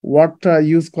ওয়ার্ডটা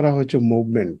ইউজ করা হয়েছে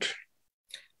মুভমেন্ট।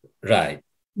 রাইট।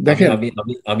 আমি দেখেন, আমি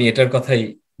আমি আমি এটার কথাই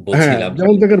হ্যাঁ, বলছিলাম।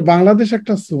 যেমন দেখেন বাংলাদেশ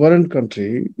একটা সুভারেন কান্ট্রি,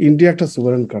 ইন্ডিয়া একটা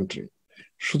সুভারেন কান্ট্রি,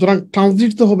 সুতরাং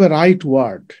ট্রানজিট তো হবে রাইট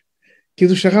ওয়ার্ড,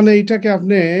 কিন্তু সেখানে এইটাকে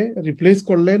আপনি রিপ্লেস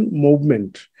করলেন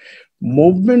মুভমেন্ট।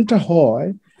 মুভমেন্টটা হয়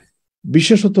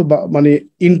বিশেষত মানে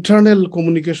ইন্টারনাল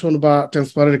কমিউনিকেশন বা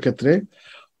ট্রান্সফারের ক্ষেত্রে,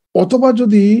 অথবা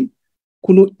যদি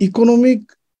কোনো ইকোনমিক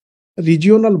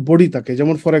রিজিওনাল বডি থাকে,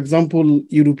 যেমন ফর এক্সাম্পল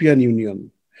ইউরোপিয়ান ইউনিয়ন,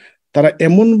 তারা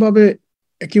এমন ভাবে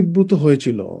একীভূত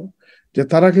হয়েছিল যে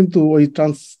তারা কিন্তু ওই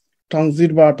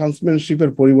ট্রানজিট বা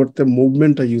ট্রান্সম্যানশিপের পরিবর্তে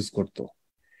মুভমেন্টটা ইউজ করতো।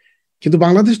 কিন্তু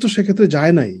বাংলাদেশ তো সেক্ষেত্রে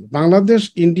যায় নাই। বাংলাদেশ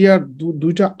ইন্ডিয়ার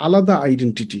দুইটা আলাদা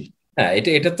আইডেন্টিটি। হ্যাঁ, এটা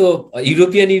এটা তো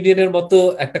ইউরোপিয়ান ইউনিয়নের মতো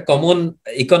একটা কমন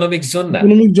ইকোনমিক জোন না।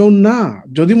 ইকোনমিক জোন না।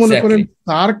 যদি মনে করেন এক্স্যাক্টলি।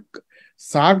 সার্ক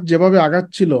সার্ক যেভাবে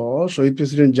আগাচ্ছিল শহীদ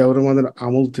প্রেসিডেন্ট জিয়াউর রহমানের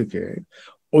আমল থেকে,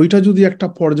 ওইটা যদি একটা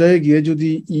পর্যায়ে গিয়ে যদি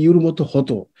ইউর মতো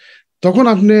হতো, তখন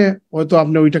আপনি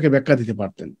ওইটাকে ব্যাখ্যা দিতে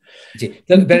পারতেন। জি,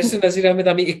 তাহলে কিন্তু ব্যারিস্টার নাজির আহমেদ,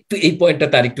 আমি একটু এই পয়েন্টটা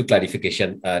তার একটু ক্লারিফিকেশন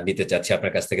নিতে চাচ্ছি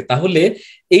আপনার কাছ থেকে। তাহলে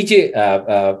এই যে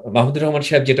মাহমুদুর রহমান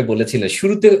সাহেব যেটা বলেছিলেন,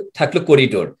 শুরুতে থাকলো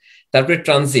করিডোর, তারপরে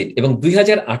ট্রানজিট, এবং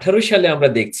 2018 সালে আমরা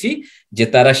দেখছি যে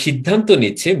তারা সিদ্ধান্ত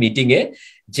নিচ্ছে মিটিং এ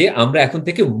যে আমরা এখন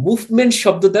থেকে মুভমেন্ট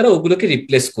শব্দ দ্বারা ওগুলোকে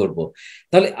রিপ্লেস করব।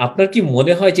 তাহলে আপনার কি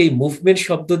মনে হয় যে এই মুভমেন্ট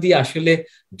শব্দ দিয়ে আসলে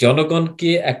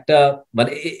জনগণকে একটা,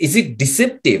 মানে ইজ ইট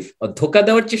ডিসেপটিভ, ধোঁকা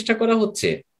দেওয়ার চেষ্টা করা হচ্ছে?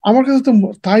 আমার কাছে তো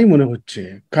তাই মনে হচ্ছে,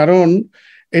 কারণ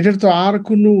এটার তো আর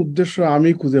কোনো উদ্দেশ্য আমি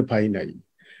খুঁজে পাই নাই।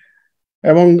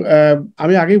 এবং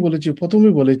আমি আগেই বলেছি,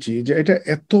 প্রথমেই বলেছি যে এটা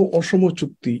এত অসম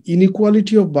চুক্তি,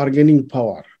 ইনইকুয়ালিটি অফ বার্গেনিং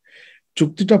পাওয়ার,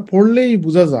 চুক্তিটা পড়লেই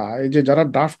বোঝা যায় যে যারা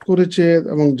ড্রাফট করেছে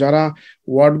এবং যারা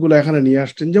ওয়ার্ডগুলো এখানে নিয়ে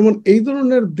আসছেন, যেমন এই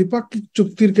ধরনের দ্বিপাক্ষিক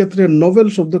চুক্তির ক্ষেত্রে নোবেল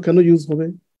শব্দ কেন ইউজ হবে?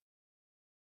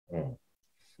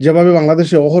 যেভাবে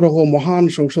বাংলাদেশে অহরহ মহান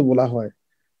সংসদ বলা হয়,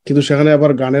 কিন্তু সেখানে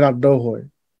আবার গানের আড্ডাও হয়।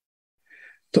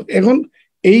 তো এখন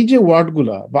এই যে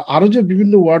ওয়ার্ডগুলা বা আরো যে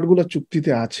বিভিন্ন ওয়ার্ডগুলা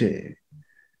চুক্তিতে আছে,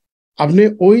 আপনি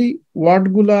ওই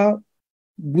ওয়ার্ডগুলা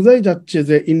বোঝাই যাচ্ছে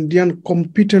যে ইন্ডিয়ান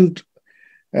কম্পিটেন্ট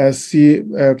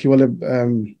কি বলে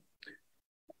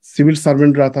সিভিল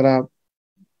সার্ভেন্টরা তারা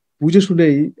বুঝে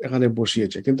শুনেই এখানে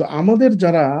বসিয়েছে। কিন্তু আমাদের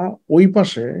যারা ওই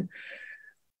পাশে,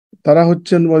 তারা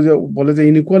হচ্ছেন বলে যে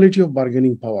inequality of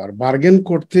bargaining power, bargain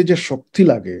করতে যে শক্তি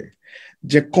লাগে,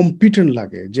 যে কম্পিটেন্ট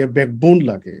লাগে, যে ব্যাকবোন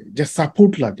লাগে, যে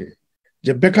সাপোর্ট লাগে,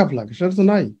 যে ব্যাকআপ লাগে, সেটা তো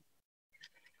নাই।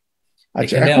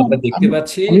 আচ্ছা, এখানে এখন আমরা দেখতে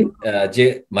পাচ্ছি যে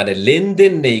মানে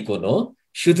লেনদেন নেই, কোনো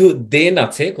শুধু দেন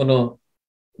আছে, কোনো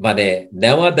মানে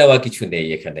নেওয়া দেওয়া কিছু নেই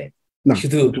এখানে, না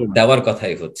শুধু দেওয়ার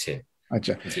কথাই হচ্ছে।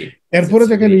 আচ্ছা, জি, এরপরে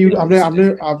দেখেন আপনি আপনি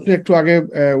আপনি একটু আগে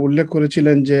উল্লেখ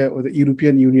করেছিলেন যে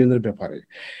ইউরোপিয়ান ইউনিয়নের ব্যাপারে।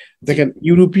 দেখেন,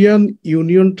 ইউরোপিয়ান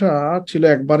ইউনিয়নটা ছিল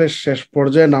একবারে শেষ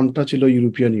পর্যায়ে, নামটা ছিল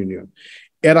ইউরোপিয়ান ইউনিয়ন।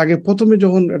 এর আগে প্রথমে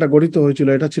যখন এটা গঠিত হয়েছিল,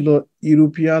 এটা ছিল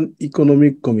ইউরোপিয়ান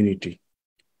ইকোনমিক কমিউনিটি,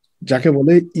 যাকে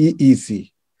বলে ইইসি।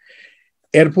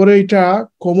 এরপরে এটা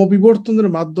ক্রমবিবর্তনের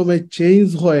মাধ্যমে চেঞ্জ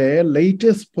হয়ে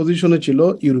লেটেস্ট পজিশনে ছিল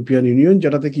ইউরোপিয়ান ইউনিয়ন,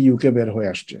 যেটা থেকে ইউকে বের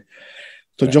হয়ে আসছে।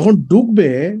 তো যখন ঢুকবে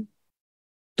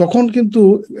তখন কিন্তু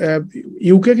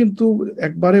ইউকে কিন্তু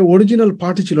একবারে অরিজিনাল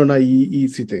পার্টি ছিল না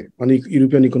ইইসিতে, মানে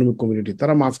ইউরোপিয়ান ইকোনমিক কমিউনিটি।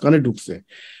 তারা মাঝখানে ঢুকছে,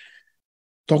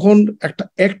 তখন একটা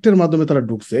অ্যাক্টের মাধ্যমে তারা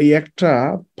ঢুকছে। এই অ্যাক্টটা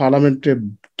পার্লামেন্টে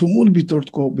তুমুল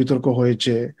বিতর্ক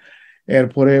হয়েছে,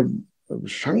 এরপরে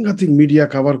সাংঘাতিক মিডিয়া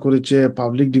কভার করেছে,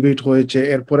 পাবলিক ডিবেট হয়েছে,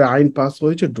 এরপরে আইন পাস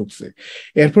হয়েছে, ঢুকছে।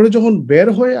 এরপরে যখন বের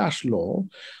হয়ে আসলো,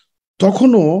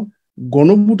 তখনও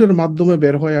গণভোটের মাধ্যমে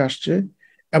বের হয়ে আসছে,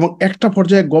 এবং একটা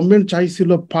পর্যায়ে গভর্নমেন্ট চাইছিল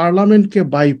পার্লামেন্টকে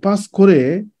বাইপাস করে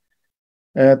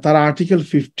তারা আর্টিকেল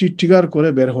 50 ট্রিগার করে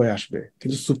বের হয়ে আসবে,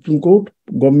 কিন্তু সুপ্রিম কোর্ট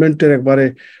গভর্নমেন্টের একবারে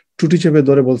টুটি চেপে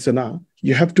ধরে বলছে, না,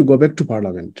 you have to go back to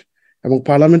parliament. এবং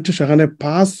পার্লামেন্টে সেখানে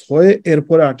পাস হয়ে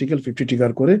এরপরে আর্টিকেল 50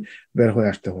 ট্রিগার করে বের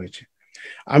হয়ে আসতে হয়েছে।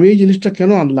 আমি এই জিনিসটা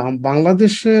কেন আনলাম?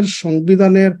 বাংলাদেশের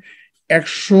সংবিধানের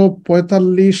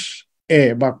 145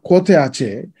 বা কতে আছে,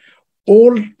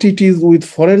 all treaties with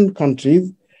foreign countries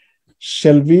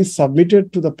shall be submitted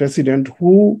to the president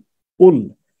who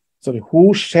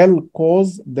shall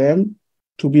cause them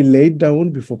to be laid down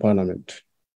before parliament.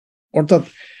 অর্থাৎ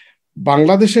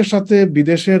বাংলাদেশের সাথে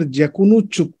বিদেশের যে কোনো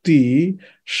চুক্তি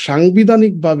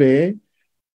সাংবিধানিকভাবে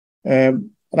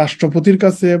রাষ্ট্রপতির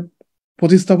কাছে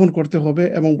প্রতিস্থাপন করতে হবে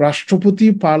এবং রাষ্ট্রপতি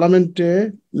পার্লামেন্টে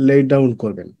লেড ডাউন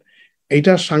করবেন।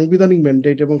 এইটা সাংবিধানিক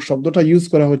ম্যান্ডেট, এবং শব্দটা ইউজ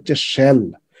করা হচ্ছে শ্যাল,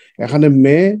 এখানে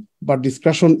মে বা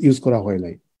ডিসকাশন ইউজ করা হয়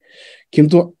নাই।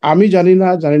 কিন্তু আমি জানি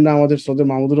না আমাদের শ্রদ্ধেয়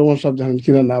মাহমুদুর রহমান সাহেব জানেন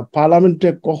কিনা না, পার্লামেন্টে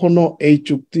কখনো এই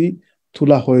চুক্তি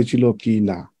তোলা হয়েছিল কি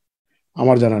না,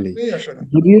 আমার জানা নেই।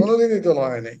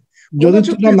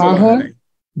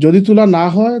 যদি তোলা না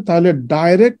হয় তাহলে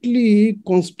ডাইরেক্টলি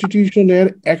কনস্টিটিউশনের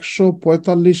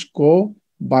 145 ক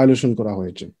ভায়োলেশন করা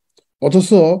হয়েছে। অথচ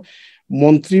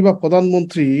মন্ত্রী বা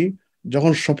প্রধানমন্ত্রী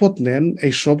যখন শপথ নেন,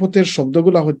 এই শপথের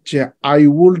শব্দগুলো হচ্ছে I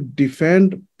will defend,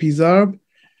 preserve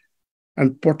and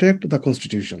protect the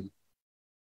constitution।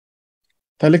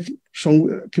 তাহলে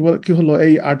কি হলো?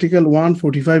 এই আর্টিকেল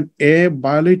 145A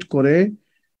ভায়োলেট করে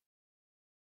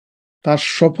তার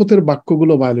শপথের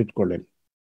বাক্যগুলো ভায়োলেট করলেন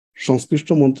সংশ্লিষ্ট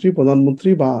মন্ত্রী, প্রধানমন্ত্রী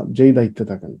বা যেই দায়িত্বে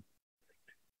থাকেন।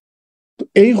 তো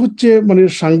এই হচ্ছে মানে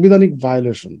সাংবিধানিক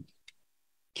ভায়োলেশন।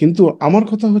 কিন্তু আমার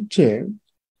কথা হচ্ছে,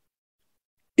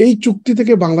 এই চুক্তি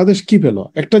থেকে বাংলাদেশ কি পেল?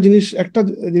 একটা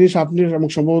জিনিস আপনি এবং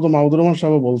সম্ভবত মাহমুদুর রহমান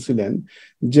সাহেব বলছিলেন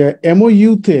যে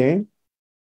এমওইউতে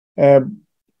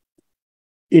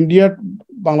ইন্ডিয়া,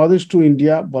 বাংলাদেশ টু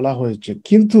ইন্ডিয়া বলা হয়েছে,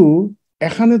 কিন্তু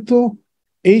এখানে তো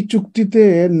এই চুক্তিতে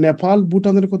নেপাল,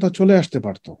 ভুটানের কথা চলে আসতে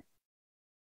পারত।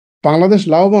 বাংলাদেশ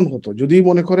লাভবান হতো যদি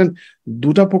মনে করেন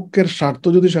দুটা পক্ষের স্বার্থ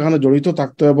যদি সেখানে জড়িত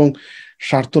থাকতো এবং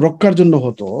স্বার্থ রক্ষার জন্য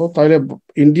হতো, তাহলে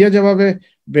ইন্ডিয়া যেভাবে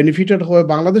বেনিফিটেড হয়,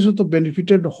 বাংলাদেশও তো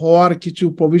বেনিফিটেড হওয়ার কিছু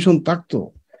প্রভিশন থাকতো।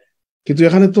 কিন্তু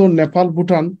এখানে তো নেপাল,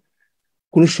 ভুটান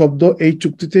কোন শব্দ এই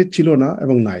চুক্তিতে ছিল না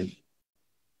এবং নাই।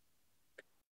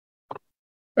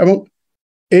 এবং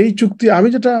এই চুক্তি আমি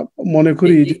যেটা মনে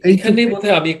করি, এইখানে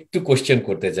বোধহয় আমি একটু কোশ্চেন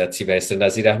করতে যাচ্ছি ব্যারিস্টার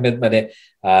নাজির আহমেদ, মানে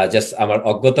জাস্ট আমার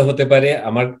অজ্ঞতা হতে পারে,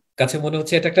 আমার কাছে মনে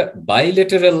হচ্ছে এটা একটা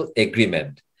bilateral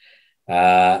agreement.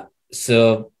 So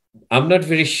I am not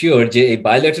very sure যে এই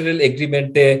বাইলেটারাল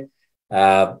এগ্রিমেন্টে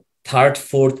থার্ড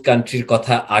ফোর্থ কান্ট্রির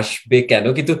কথা আসবে কেন।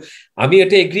 কিন্তু আমি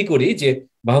এটা এগ্রি করি যে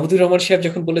মাহমুদুর রহমান সাহেব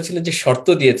যখন বলেছিলেন যে শর্ত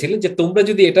দিয়েছিলেন যে তোমরা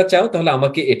যদি এটা চাও তাহলে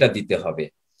আমাকে এটা দিতে হবে,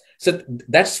 সো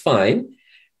দ্যাটস ফাইন।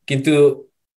 কিন্তু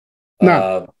না,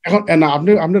 এখন না,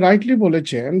 আপনি আপনি রাইটলি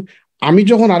বলেছেন। আমি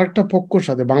যখন আরেকটা পক্ষের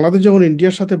সাথে, বাংলাদেশ যখন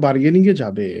ইন্ডিয়ার সাথে বার্গেনিং এ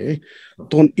যাবে,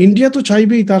 তখন ইন্ডিয়া তো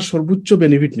চাইবেই তার সর্বোচ্চ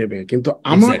বেনিফিট নেবে, কিন্তু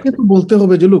আমাকে এক্স্যাক্টলি, তো বলতে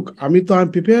হবে যে লুক, আমি তো I am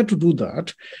prepare to do that,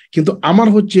 কিন্তু আমার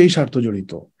হচ্ছে এই স্বার্থ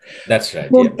জড়িত। দ্যাটস রাইট,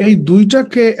 এবং এই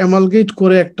দুইটাকে অ্যামালগেট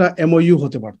করে একটা এমওইউ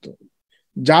হতে পারতো,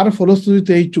 যার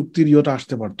ফলশ্রুতিতে এই চুক্তির ইয়েটা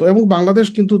আসতে পারতো, এবং বাংলাদেশ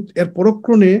কিন্তু এর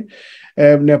পরক্ষণে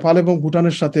নেপাল এবং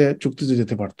ভুটানের সাথে চুক্তিতে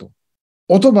যেতে পারতো,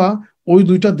 অথবা ওই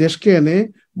দুইটা দেশকে এনে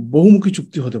বহুমুখী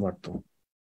চুক্তি হতে পারতো।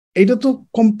 এটা তো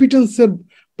কম্পিটেন্সের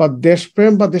বা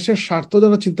দেশপ্রেম বা দেশের স্বার্থ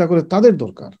যারা চিন্তা করে তাদের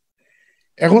দরকার।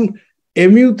 এখন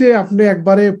এমইউতে আপনি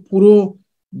একবারে পুরো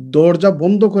দরজা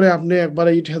বন্ধ করে আপনি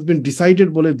একবারে ইট হ্যাজ বিন ডিসাইডেড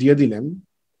বলে দিয়ে দিলেন,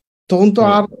 তখন তো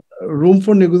আর রুম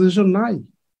ফর নেগোসিয়েশন নাই।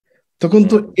 তখন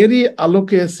তো এরই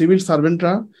আলোকে সিভিল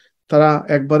সার্ভেন্টরা তারা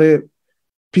একবারে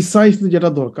প্রিসাইসলি যেটা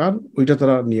দরকার ওইটা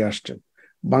তারা নিয়ে আসছেন।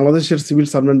 বাংলাদেশের সিভিল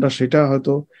সার্ভেন্টরা সেটা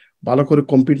হয়তো ভালো করে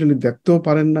কম্পিটেন্টলি দেখতেও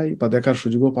পারেন নাই, বা দেখার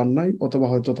সুযোগও পান নাই, অথবা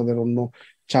হয়তো তাদের অন্য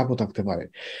চাপও থাকতে পারে।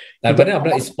 তার মানে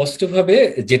আমরা স্পষ্টভাবে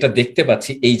যেটা দেখতে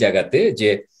পাচ্ছি এই জায়গাতে, যে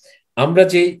আমরা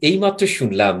যে এইমাত্র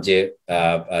শুনলাম যে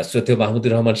শ্রদ্ধেয়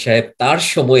মাহমুদুর রহমান সাহেব তার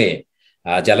সময়ে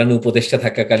জ্বালানি উপদেষ্টা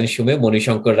থাকাকালীন সময়ে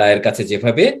মণিশঙ্কর রায়ের কাছে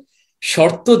যেভাবে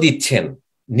শর্ত দিচ্ছেন,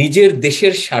 নিজের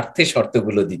দেশের স্বার্থে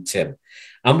শর্তগুলো দিচ্ছেন,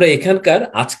 আমরা এখানকার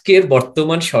আজকের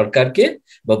বর্তমান সরকারকে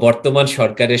বা বর্তমান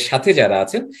সরকারের সাথে যারা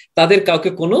আছেন তাদের কাউকে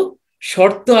কোনো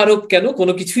শর্ত আরোপ কেন,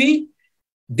 কোনো কিছুই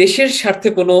দেশের স্বার্থে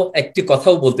কোনো একটি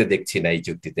কথাও বলতে দেখছি না এই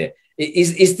চুক্তিতে।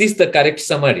 Is this the correct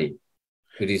summary?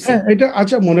 হ্যাঁ, এটা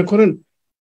আচ্ছা, মনে করেন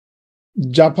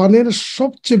জাপানের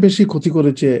সবচেয়ে বেশি ক্ষতি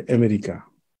করেছে আমেরিকা।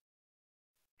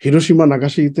 হিরোশিমা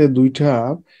নাগাসাকিতে দুইটা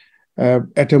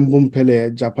অ্যাটম বোম ফেলে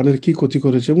জাপানের কি ক্ষতি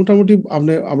করেছে মোটামুটি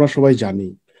আমরা সবাই জানি।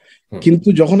 কিন্তু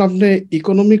যখন আপনি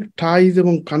ইকোনমিক টাইজ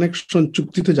এবং কানেকশন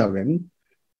চুক্তিতে যাবেন,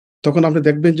 তখন আপনি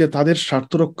দেখবেন যে তাদের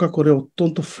স্বার্থ রক্ষা করে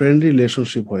অত্যন্ত ফ্রেন্ডলি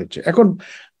রিলেশনশিপ হয়েছে। এখন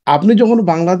আপনি যখন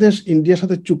বাংলাদেশ ইন্ডিয়ার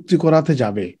সাথে চুক্তি করাতে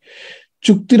যাবে,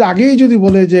 চুক্তির আগেই যদি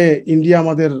বলে যে ইন্ডিয়া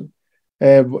আমাদের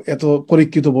এত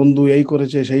পরীক্ষিত বন্ধু, এই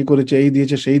করেছে সেই করেছে, এই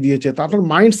দিয়েছে সেই দিয়েছে, তারপর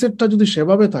মাইন্ডসেটটা যদি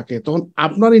সেভাবে থাকে, তখন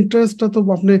আপনার ইন্টারেস্টটা তো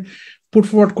আপনি পুট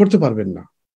ফরওয়ার্ড করতে পারবেন না।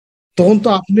 তখন তো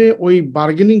আপনি ওই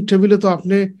বার্গেনিং টেবিলে তো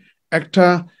আপনি একটা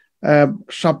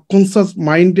সাবকনসিয়াস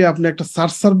মাইন্ডে আপনি একটা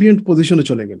সাবসার্ভিয়েন্ট পজিশনে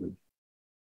চলে গেলেন,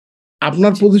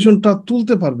 আপনার পজিশনটা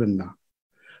তুলতে পারবেন না।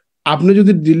 আপনি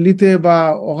যদি দিল্লিতে বা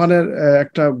ওখানের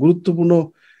একটা গুরুত্বপূর্ণ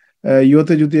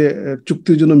ইয়েতে যদি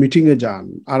চুক্তির জন্য মিটিং এ যান,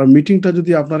 আর মিটিংটা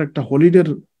যদি আপনার একটা হলিডের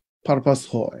পারপাস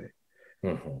হয়,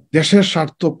 দেশের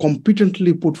স্বার্থ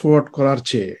কম্পিটেন্টলি পুট ফরওয়ার্ড করার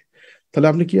চেয়ে, তাহলে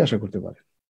আপনি কি আশা করতে পারেন?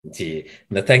 জি,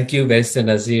 না, থ্যাংক ইউ ব্যারিস্টার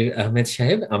নাজির আহমেদ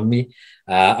সাহেব।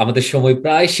 আমাদের সময়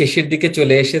প্রায় শেষের দিকে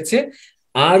চলে এসেছে।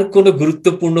 আর কোন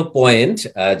গুরুত্বপূর্ণ পয়েন্ট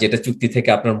যেটা চুক্তি থেকে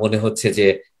আপনার মনে হচ্ছে যে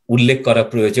উল্লেখ করা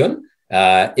প্রয়োজন,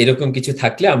 এরকম কিছু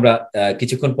থাকলে আমরা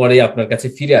কিছুক্ষণ পরে আপনার কাছে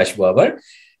ফিরে আসবো আবার।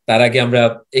 তার আগে আমরা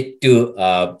একটু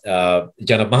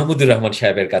জনাব মাহমুদুর রহমান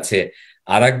সাহেবের কাছে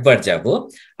আর একবার যাব।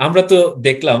 আমরা তো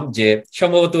দেখলাম যে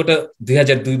সম্ভবত ওটা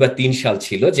 2002 বা 3 সাল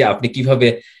ছিল, যে আপনি কিভাবে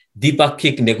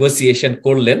দ্বিপাক্ষিক নেগোসিয়েশন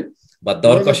করলেন বা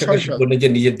দর কষাকষি করলেন যে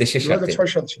নিজের দেশের সাথে।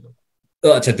 তো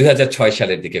আচ্ছা, 2006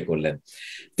 সালের দিকে করলেন।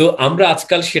 তো আমরা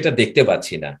আজকাল সেটা দেখতে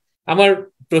পাচ্ছি না। আমার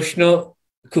প্রশ্ন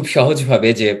খুব সহজভাবে,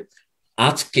 যে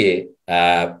আজকে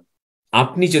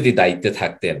আপনি যদি দায়িত্বে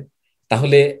থাকতেন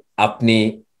তাহলে আপনি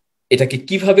এটাকে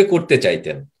কিভাবে করতে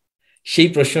চাইতেন, সেই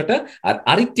প্রশ্নটা। আর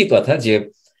আরেকটি কথা, যে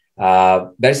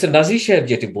ব্যারিস্টার নাজির সাহেব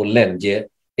যেটি বললেন যে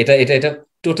এটা এটা এটা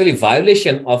totally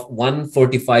violation of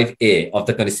 145A of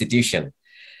the constitution.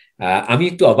 আমি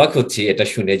একটু অবাক হচ্ছি এটা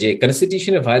শুনে, যে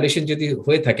কনস্টিটিউশনের ভায়োলেশন যদি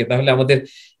হয়ে থাকে তাহলে আমাদের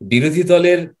বিরোধী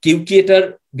দলের কেউ কি এটার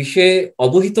বিষয়ে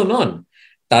অবহিত নন?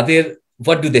 তাদের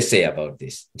what do they say about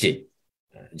this? জি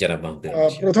জনাব মাহমুদ।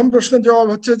 প্রথম প্রশ্নের জবাব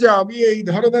হচ্ছে যে আমি এই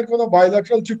ধরনের কোনো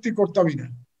বায়োল্যাটারাল চুক্তি করতামই না।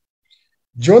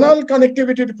 জোনাল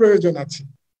কানেক্টিভিটির প্রয়োজন আছে।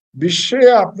 বিশ্বে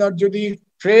আপনার যদি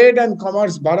ট্রেড অ্যান্ড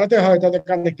কমার্স বাড়াতে হয় তাহলে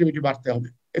কানেক্টিভিটি বাড়তে হবে,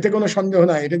 এতে কোনো সন্দেহ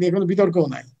নাই, এটা নিয়ে কোনো বিতর্কও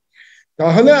নাই।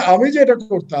 তাহলে আমি যেটা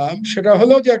করতাম সেটা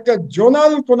হলো যে একটা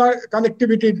জোনাল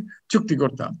কানেক্টিভিটির চুক্তি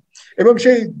করতাম, এবং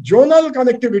সেই জোনাল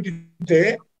কানেক্টিভিটিতে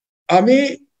আমি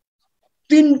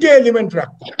 3টে এলিমেন্ট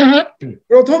রাখতাম।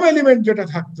 প্রথম এলিমেন্ট যেটা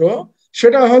থাকতো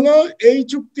সেটা হলো এই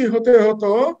চুক্তি হতে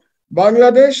হতো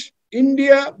বাংলাদেশ,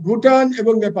 ইন্ডিয়া, ভুটান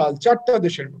এবং নেপাল, 4টা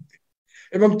দেশের মধ্যে,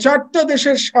 এবং 4টা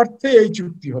দেশের স্বার্থে এই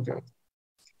চুক্তি হতে হতো।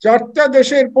 4টা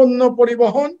দেশের পণ্য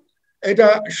পরিবহন এটা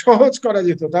সহজ করা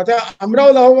যেত, তাতে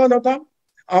আমরাও লাভবান হতাম,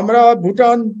 আমরা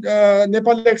ভুটান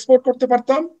নেপালে এক্সপোর্ট করতে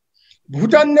পারতাম,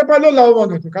 ভুটান নেপালও লাভবান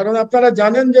হতো, কারণ আপনারা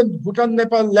জানেন যে ভুটান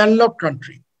নেপাল ল্যান্ডলক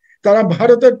কান্ট্রি, তারা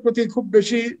ভারতের প্রতি খুব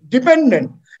বেশি ডিপেন্ডেন্ট।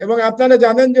 এবং আপনারা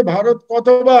জানেন যে ভারত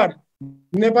কতবার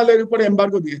নেপালের উপরে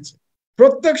এমবার্গো দিয়েছে,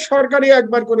 প্রত্যেক সরকারই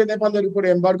একবার করে নেপালের উপরে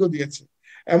এমবার্গো দিয়েছে।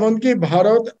 এমনকি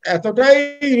ভারত এতটাই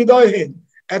হৃদয়হীন,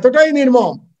 এতটাই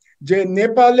নির্মম, যে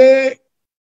নেপালে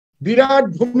বিরাট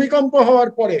ভূমিকম্প হওয়ার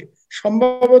পরে,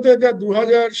 সম্ভবত এটা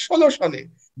 2016 সালে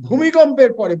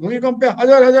ভূমিকম্পের পরে, ভূমিকম্পে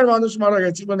হাজার হাজার মানুষ মারা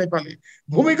গেছিল নেপালে,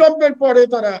 ভূমিকম্পের পরে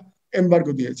তারা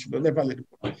এমবার্গো দিয়েছিল নেপালের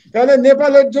উপর। তাহলে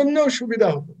নেপালের জন্য সুবিধা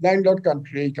হতো, ল্যান্ডলক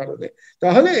কান্ট্রি এই কারণে।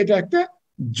 তাহলে এটা একটা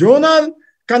জোনাল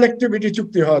কানেক্টিভিটি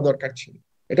চুক্তি হওয়া দরকার ছিল।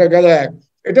 এটা গেল এক।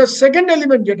 এটা সেকেন্ড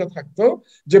এলিমেন্ট যেটা থাকতো,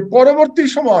 যে পরবর্তী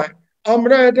সময়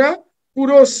আমরা এটা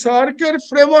পুরো সার্কের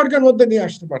ফ্রেমওয়ার্কের মধ্যে নিয়ে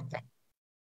আসতে পারতাম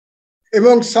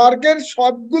এবং সার্কের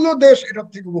সবগুলো দেশ এটার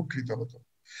থেকে উপকৃত হতো।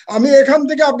 আমি এখান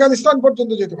থেকে আফগানিস্তান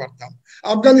পর্যন্ত যেতে পারতাম,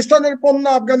 আফগানিস্তানের পণ্য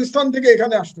আফগানিস্তান থেকে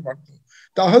এখানে আসতে পারত।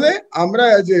 তাহলে আমরা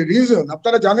এজ এ রিজন,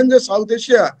 আপনারা জানেন যে সাউথ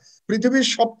এশিয়া পৃথিবীর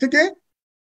সব থেকে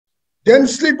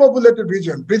ডেন্সলি পপুলেটেড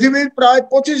রিজন, পৃথিবীর প্রায়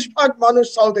 25% মানুষ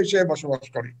সাউথ এশিয়ায় বসবাস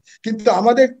করে, কিন্তু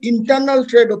আমাদের ইন্টারনাল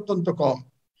ট্রেড অত্যন্ত কম,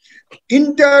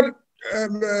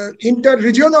 ইন্টার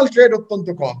রিজিওনাল ট্রেড অত্যন্ত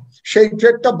কম। সেই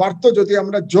ট্রেডটা বাড়তো যদি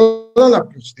আমরা জোনাল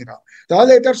অ্যাপ্রোচ দিতাম।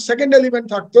 তাহলে এটার সেকেন্ড এলিমেন্ট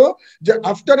থাকতো যে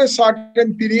আফটার এ সার্টেন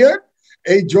পিরিয়ড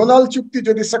এই জোনাল চুক্তি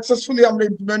যদি সাকসেসফুলি আমরা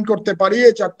ইমপ্লিমেন্ট করতে পারি,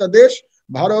 এই চারটা দেশ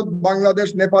ভারত, বাংলাদেশ,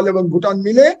 নেপাল এবং ভুটান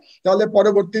মিলে, তাহলে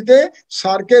পরবর্তীতে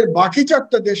সার্কের বাকি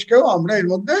চারটা দেশকেও আমরা এর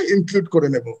মধ্যে ইনক্লুড করে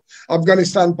নেব,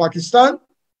 আফগানিস্তান, পাকিস্তান,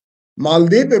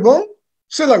 মালদ্বীপ এবং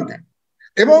শ্রীলঙ্কা।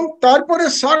 এবং তারপরে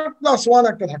SAARC+1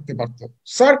 একটা থাকতে পারতো।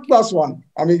 SAARC+1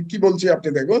 আমি কি বলছি আপনি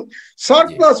দেখুন,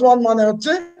 SAARC+1 মানে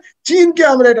হচ্ছে চীনকে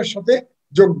আমরা এটার সাথে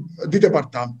যোগ দিতে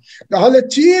পারতাম। তাহলে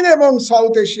চীন এবং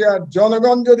সাউথ এশিয়ার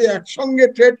জনগণ যদি একসঙ্গে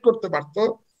ট্রেড করতে পারতো,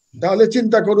 তাহলে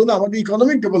চিন্তা করুন আমাদের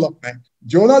economic development,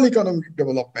 zonal economic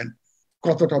development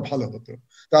কতটা ভালো হতো।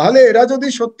 তাহলে এরা যদি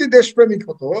সত্যি দেশপ্রেমিক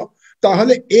হতো,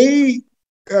 তাহলে এই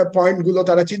পয়েন্টগুলো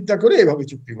তারা চিন্তা করে এভাবে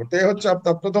চুক্তি করতে। এই হচ্ছে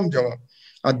আপনার প্রথম জবাব।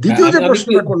 আর দ্বিতীয় যে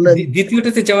প্রশ্নটা করলেন,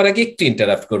 দ্বিতীয়টাতে যাওয়ার আগে একটু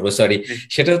ইন্টারাপ্ট করবো, সরি।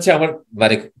 সেটা হচ্ছে আমার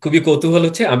মানে খুবই কৌতূহল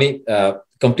হচ্ছে, আমি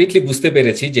কমপ্লিটলি বুঝতে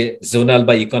পেরেছি যে জোনাল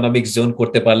বা ইকোনমিক জোন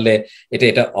করতে পারলে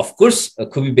এটা অফকোর্স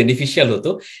খুবই বেনিফিশিয়াল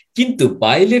হতো, কিন্তু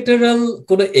বাইলেটারাল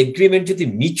কোনো এগ্রিমেন্ট যদি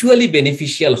মিউচুয়ালি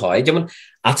বেনিফিশিয়াল হয়, যেমন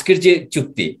আজকের যে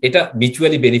চুক্তি, এটা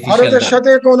মিউচুয়ালি বেনিফিশিয়াল ভারতের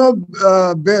সাথে কোনো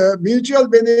মিউচুয়াল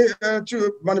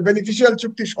মানে বেনিফিশিয়াল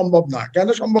চুক্তি সম্ভব না। কেন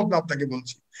সম্ভব না আপনাকে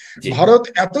বলছি। ভারত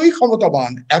এতই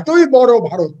ক্ষমতাবান, এতই বড়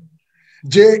ভারত,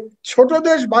 যে ছোট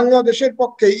দেশ বাংলাদেশের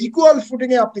পক্ষে ইকুয়াল ফুটিং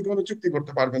এ আপনি কোনো চুক্তি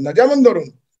করতে পারবেন না। যেমন ধরুন,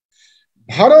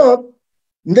 ভারত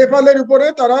নেপালের উপরে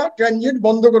তারা ট্রানজিট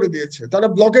বন্ধ করে দিয়েছে, তারা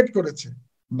ব্লকেট করেছে।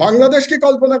 বাংলাদেশ কি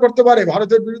কল্পনা করতে পারে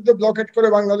ভারতের বিরুদ্ধে ব্লকেট করে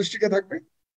বাংলাদেশ টিকে থাকবে?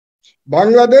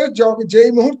 বাংলাদেশ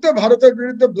যেই মুহূর্তে ভারতের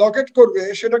বিরুদ্ধে ব্লকেট করবে,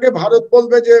 সেটাকে ভারত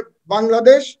বলবে যে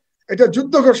বাংলাদেশ এটা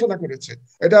যুদ্ধ ঘোষণা করেছে।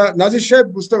 এটা নাজির সাহেব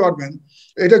বুঝতে পারবেন,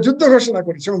 এটা যুদ্ধ ঘোষণা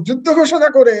করেছে। এবং যুদ্ধ ঘোষণা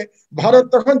করে ভারত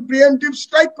তখন প্রিএমটিভ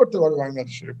স্ট্রাইক করতে পারবে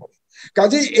বাংলাদেশের উপরে।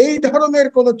 কাজেই এই ধরনের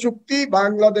কোন চুক্তি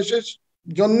বাংলাদেশের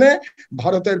জন্য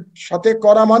ভারতের সাথে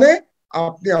করা মানে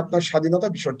আপনি আপনার স্বাধীনতা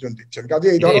বিসর্জন দিচ্ছেন। কাজে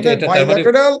এই ধরনের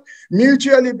বাইল্যাটারাল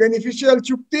মিউচুয়ালি বেনিফিশিয়াল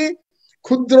চুক্তি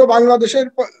ক্ষুদ্র বাংলাদেশের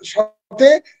সাথে,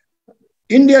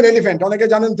 ইন্ডিয়ান এলিফ্যান্ট, অনেকে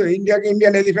জানেন তো ইন্ডিয়াকে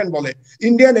ইন্ডিয়ান এলিফ্যান্ট বলে,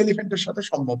 ইন্ডিয়ান এলিফ্যান্টের সাথে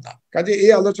সম্ভব না। কাজে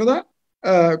এই আলোচনা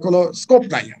কোনো স্কোপ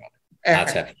নাই আমার।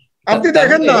 আপনি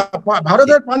দেখেন না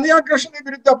ভারতের পানি আগ্রাসনের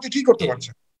বিরুদ্ধে আপনি কি করতে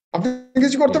পারছেন? আপনি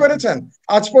কিছু করতে পেরেছেন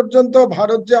আজ পর্যন্ত?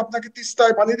 ভারত যে আপনাকে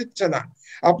তিস্তায় পানি দিচ্ছে না,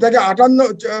 আপনাকে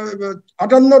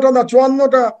 58টা না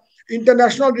 54টা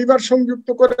ইন্টারন্যাশনাল রিভার সংযুক্ত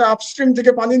করে আপস্ট্রিম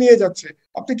থেকে পানি নিয়ে যাচ্ছে,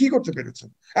 আপনি কি করতে পেরেছেন?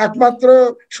 একমাত্র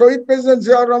শহীদ প্রেসিডেন্ট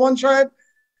জিয়াউর রহমান সাহেব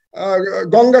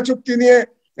গঙ্গা চুক্তি নিয়ে,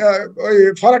 ওই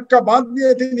ফারাক্কা বাঁধ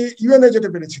নিয়ে তিনি ইউএনএ যেতে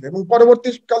পেরেছিলেন, এবং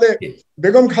পরবর্তীকালে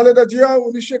বেগম খালেদা জিয়া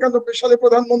 1991 সালে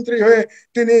প্রধানমন্ত্রী হয়ে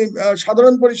তিনি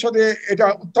সাধারণ পরিষদে এটা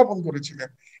উত্থাপন করেছিলেন।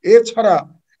 এছাড়া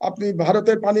আপনি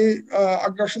ভারতের পানি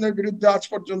আগ্রাসনের বিরুদ্ধে আজ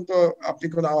পর্যন্ত আপনি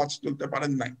কোনো আওয়াজ তুলতে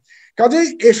পারেন নাই। কাজেই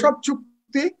এসব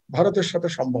চুক্তি ভারতের সাথে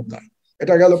সম্ভব নয়।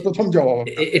 এটা গেল প্রথম জবাব।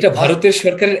 এটা ভারতের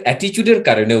সরকারের অ্যাটিটিউডের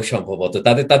কারণেও সম্ভবত,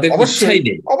 তাদের ইচ্ছাই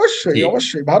নেই।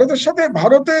 অবশ্যই ভারতের সাথে,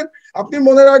 ভারতের আপনি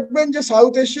মনে রাখবেন যে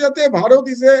সাউথ এশিয়াতে ভারত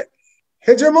ইজ এ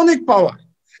হেজেমনিক পাওয়ার,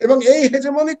 এবং এই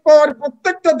হেজেমনিক পাওয়ার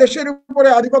প্রত্যেকটা দেশের উপরে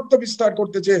আধিপত্য বিস্তার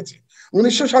করতে চেয়েছে।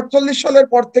 1947 সালের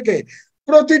পর থেকে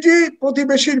প্রতিটি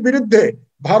প্রতিবেশীর বিরুদ্ধে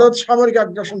ভারত সামরিক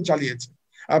আগ্রাসন চালিয়েছে।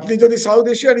 আপনি যদি সাউথ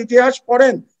এশিয়ার ইতিহাস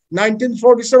পড়েন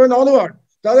 1947 অনওয়ার্ড,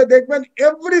 তাহলে দেখবেন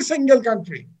এভরি সিঙ্গেল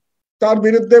কান্ট্রি তার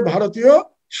বিরুদ্ধে ভারতীয়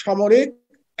সামরিক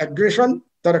অ্যাগ্রেশন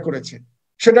তারা করেছে।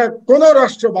 সেটা কোনো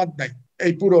রাষ্ট্র বাদ নাই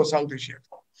এই পুরো সাউথ এশিয়া।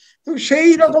 তো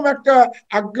সেই রকম একটা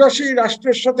আগ্রাসী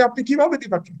রাষ্ট্রের সাথে আপনি কিভাবে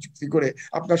দ্বিপাক্ষিক চুক্তি করে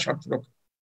আপনার স্বার্থ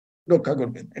রক্ষা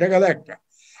করবেন? এটা গেল একটা।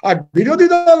 আর বিরোধী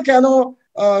দল কেন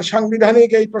সাংবিধানিক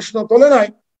এই প্রশ্ন তোলে নাই,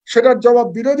 সেটার জবাব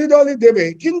বিরোধী দলই দেবে।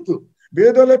 কিন্তু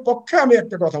বিরোধী দলের পক্ষে আমি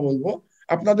একটা কথা বলবো,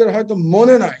 আপনাদের হয়তো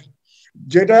মনে নাই,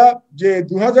 যেটা যে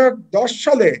 2010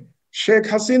 সালে শেখ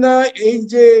হাসিনা এই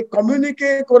যে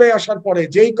কমিউনিকে করে আসার পরে,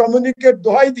 যেই কমিউনিকের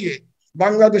দোহাই দিয়ে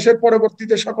বাংলাদেশের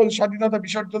পরবর্তীতে সকল স্বাধীনতা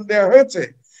বিসর্জন দেওয়া হয়েছে,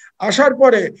 আসার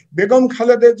পরে বেগম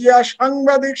খালেদা জিয়া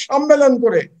সাংবাদিক সম্মেলন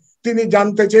করে তিনি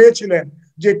জানতে চেয়েছিলেন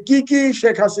যে কি কি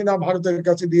শেখ হাসিনা ভারতের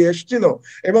কাছে দিয়ে এসেছিল,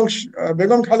 এবং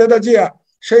বেগম খালেদা জিয়া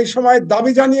সেই সময়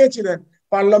দাবি জানিয়েছিলেন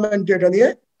পার্লামেন্টে এটা নিয়ে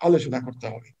আলোচনা করতে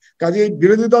হবে। কাজেই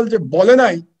বিরোধী দল যে বলে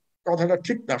নাই, কথাটা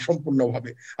ঠিক না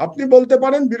সম্পূর্ণভাবে। আপনি বলতে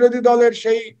পারেন বিরোধী দলের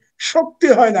সেই শক্তি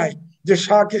হয় নাই যে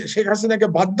শেখ হাসিনাকে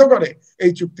বাধ্য করে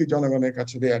এই চুক্তি জনগণের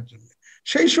কাছে দেওয়ার জন্য,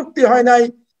 সেই শক্তি হয় নাই।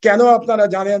 কেন আপনারা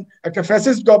জানেন, একটা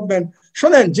ফ্যাসিস্ট গভর্নমেন্ট,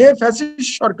 শোনেন, যে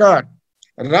ফ্যাসিস্ট সরকার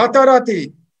রাতারাতি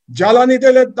জ্বালানি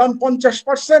তেলের দাম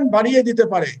 50% বাড়িয়ে দিতে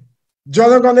পারে,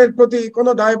 জনগণের প্রতি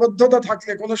কোনো দায়বদ্ধতা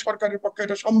থাকলে কোনো সরকারের পক্ষে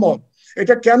এটা সম্ভব।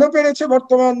 এটা কেন পেরেছে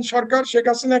বর্তমান সরকার, শেখ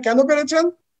হাসিনা কেন পেরেছেন?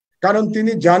 কারণ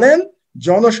তিনি জানেন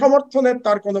জনসমর্থনের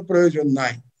তার কোনো প্রয়োজন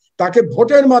নাই, তাকে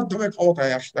ভোটের মাধ্যমে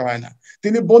ক্ষমতায় আসতে হয় না,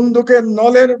 তিনি বন্দুকের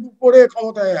নলের উপরে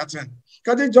ক্ষমতায় আছেন।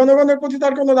 কাজেই জনগণের প্রতি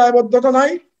তার কোনো দায়বদ্ধতা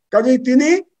নাই, কাজেই তিনি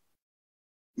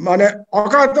মানে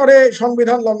অকাতরে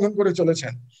সংবিধান লঙ্ঘন করে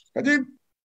চলেছেন। কাজেই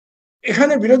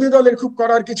এখানে বিরোধী দলের খুব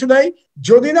করার কিছু নাই,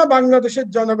 যদি না বাংলাদেশের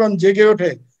জনগণ জেগে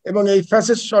ওঠে এবং এই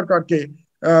ফ্যাসিস্ট সরকারকে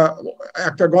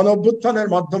একটা গণ অভ্যুত্থানের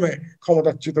মাধ্যমে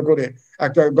ক্ষমতাচ্যুত করে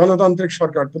একটা গণতান্ত্রিক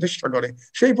সরকার প্রতিষ্ঠা করে,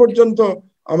 সেই পর্যন্ত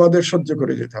আমাদের সহ্য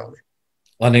করে যেতে হবে।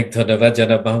 অনেক ধন্যবাদ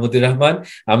জনাব মাহমুদুর রহমান।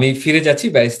 আমি ফিরে যাচ্ছি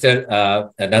ব্যারিস্টার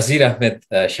নাজির আহমেদ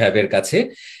সাহেবের কাছে।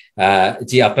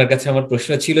 জি, আপনার কাছে আমার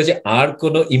প্রশ্ন ছিল যে আর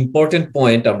কোনো ইম্পর্টেন্ট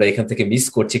পয়েন্ট আমরা এখান থেকে মিস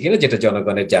করছি কিনা যেটা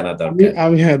জনগণের জানা দরকার।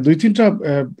 আমি হ্যাঁ, 2-3টা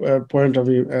পয়েন্ট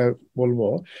আমি বলবো।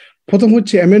 প্রথম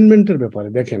হচ্ছে অ্যামেন্ডমেন্টের ব্যাপারে।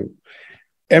 দেখেন,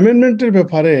 অ্যামেন্ডমেন্টের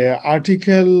ব্যাপারে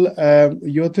আর্টিকেল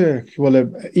কি বলে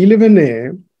 11-এ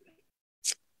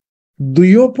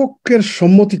দুই পক্ষের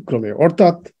সম্মতিক্রমে,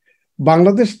 অর্থাৎ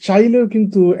বাংলাদেশ চাইলেও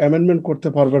কিন্তু অ্যামেন্ডমেন্ট করতে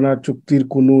পারবে না চুক্তির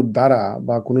কোনো ধারা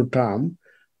বা কোনো term,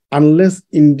 unless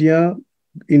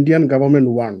Indian government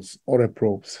wants or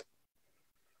approves.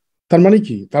 তার মানে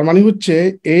কি? তার মানে হচ্ছে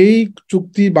এই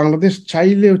চুক্তি বাংলাদেশ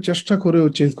চাইলেও চেষ্টা করেও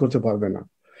চেঞ্জ করতে পারবে না।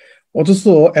 অথচ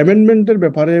অ্যামেন্ডমেন্টের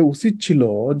ব্যাপারে উচিত ছিল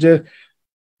যে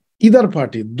ইদার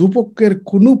পার্টি, দুপক্ষের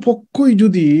কোনো পক্ষই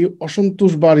যদি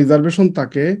অসন্তোষ বা রিজার্ভেশন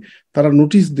থাকে, তারা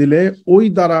নোটিশ দিলে ওই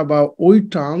দ্বারা বা ওই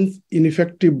টার্মস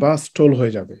ইনইফেক্টিভ বা স্টল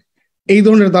হয়ে যাবে, এই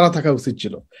ধরনের দ্বারা থাকা উচিত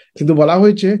ছিল। কিন্তু বলা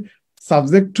হয়েছে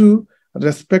subject to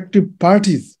respective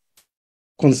parties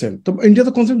consent. তো ইন্ডিয়া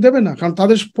তো কনসেন্ট দেবে না, কারণ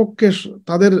তাদের পক্ষে,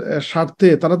 তাদের স্বার্থে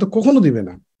তারা তো কখনো দিবে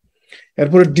না।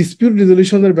 এরপরে ডিসপিউট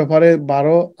রেজলিউশনের ব্যাপারে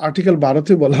আর্টিকেল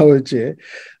 12-তে বলা হয়েছে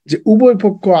যে উভয়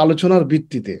পক্ষ আলোচনার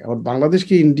ভিত্তিতে,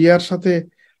 বাংলাদেশকে ইন্ডিয়ার সাথে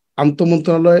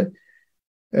আন্তঃমন্ত্রণালয়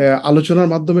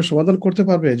আলোচনার মাধ্যমে সমাধান করতে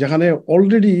পারবে, যেখানে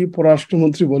অলরেডি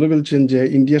পররাষ্ট্রমন্ত্রী বলে ফেলছেন যে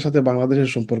ইন্ডিয়ার সাথে বাংলাদেশের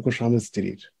সম্পর্ক স্বামী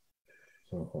স্ত্রীর।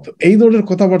 তো এই ধরনের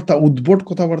কথাবার্তা, উদ্ভট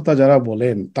কথাবার্তা যারা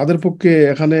বলেন, তাদের পক্ষে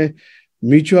এখানে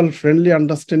মিউচুয়াল ফ্রেন্ডলি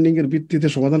আন্ডারস্ট্যান্ডিং এর ভিত্তিতে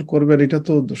সমাধান করবেন, এটা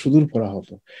তো সুদূর পড়া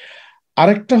হতো।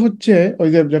 আরেকটা হচ্ছে ওই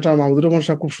যে যেটা মাহমুদুর রহমান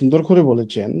সাহেব খুব সুন্দর করে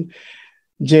বলেছেন,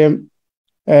 যে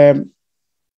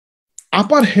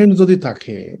আপার হ্যান্ড যদি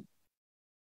থাকে,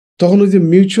 তখন ওই যে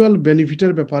মিউচুয়াল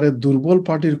বেনিফিটের ব্যাপারে দুর্বল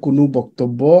পার্টির কোনো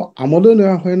বক্তব্য আমলেও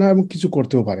নেওয়া হয় না এবং কিছু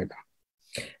করতেও পারে না।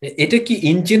 এটা কি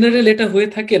ইন জেনারেল এটা হয়ে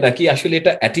থাকে, নাকি আসলে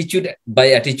এটা অ্যাটিটিউড বাই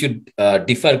অ্যাটিটিউড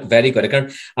ভ্যারি করে? কারণ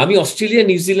আমি অস্ট্রেলিয়া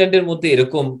নিউজিল্যান্ডের মধ্যে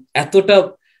এরকম এতটা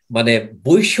মানে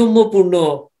বৈষম্যপূর্ণ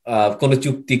কোনো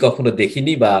চুক্তি কখনো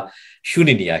দেখিনি বা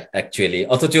শুনিনি অ্যাকচুয়ালি।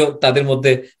 অথচ তাদের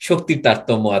মধ্যে শক্তির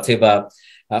তারতম্য আছে, বা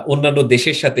অন্যান্য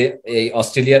দেশের সাথে এই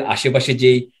অস্ট্রেলিয়ার আশেপাশে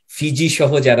যেই ফিজি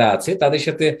সহ যারা আছে তাদের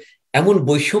সাথে এমন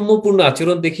বৈষম্যপূর্ণ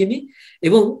আচরণ দেখিনি।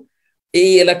 এবং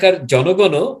এই এলাকার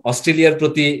জনগণও অস্ট্রেলিয়ার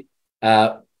প্রতি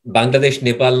বাংলাদেশ,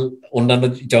 নেপাল, অন্যান্য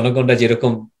জনগণরা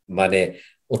যেরকম মানে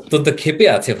অত্যন্ত ক্ষেপে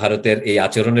আছে ভারতের এই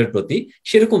আচরণের প্রতি,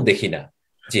 সেরকম দেখি না।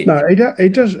 জি না,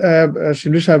 এইটা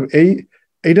শিবলি সাহেব,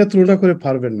 এইটা তুলনা করে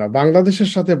পারবেন না। বাংলাদেশের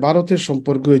সাথে ভারতের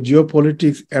সম্পর্ক, জিও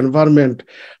পলিটিক্স, এনভায়রনমেন্ট,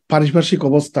 পারিপার্শ্বিক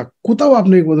অবস্থা কোথাও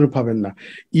আপনি পাবেন না।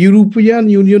 ইউরোপিয়ান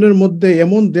ইউনিয়নের মধ্যে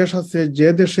এমন দেশ আছে যে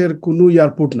দেশের কোনো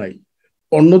এয়ারপোর্ট নাই,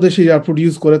 অন্য দেশের এয়ারপোর্ট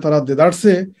ইউজ করে তারা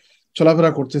দেদারসে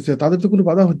চলাফেরা করতেছে, তাদের তো কোনো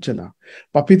বাধা হচ্ছে না।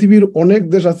 বা পৃথিবীর অনেক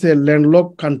দেশ আছে ল্যান্ডলক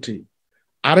কান্ট্রি,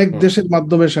 আরেক দেশের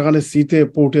মাধ্যমে সেখানে সিতে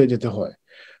পোর্টে যেতে হয়,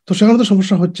 তো সেখানে তো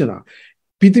সমস্যা হচ্ছে না।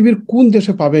 পৃথিবীর কোন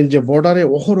দেশে পাবেন যে বর্ডারে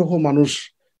অহরহ মানুষ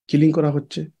কিলিং করা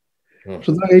হচ্ছে?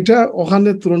 সুতরাং এটা ওখানে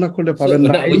তুলনা করলে পাবেন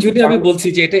না। ওই জন্য আমি বলছি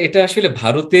যে এটা আসলে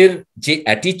ভারতের যে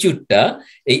অ্যাটিচিউডটা,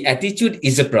 এই অ্যাটিচিউড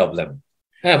ইজ এ প্রবলেম।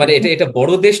 হ্যাঁ, মানে এটা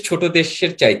বড় দেশ ছোট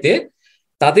দেশের চাইতে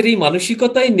তাদের এই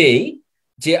মানসিকতাই নেই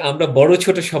যে আমরা বড়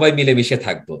ছোট সবাই মিলেমিশে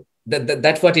থাকবো।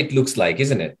 That what it looks like,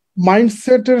 isn't it?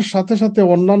 মাইন্ডসেটের সাথে সাথে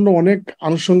অন্যান্য অনেক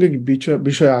আনুষঙ্গিক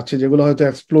বিষয় আছে যেগুলো হয়তো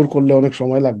এক্সপ্লোর করলে অনেক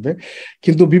সময় লাগবে,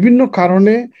 কিন্তু বিভিন্ন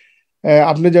কারণে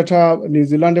আপনি যেটা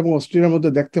নিউজিল্যান্ড এবং অস্ট্রেলিয়ার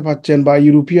মধ্যে দেখতে পাচ্ছেন বা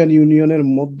ইউরোপিয়ান ইউনিয়নের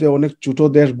মধ্যে অনেক ছোট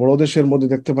দেশ বড় দেশের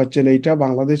মধ্যে দেখতে পাচ্ছেন, এইটা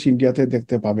বাংলাদেশ ইন্ডিয়াতে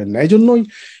দেখতে পাবেন না। এই জন্যই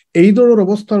এই ধরনের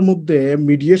অবস্থার মধ্যে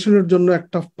মিডিয়েশনের জন্য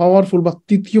একটা পাওয়ারফুল বা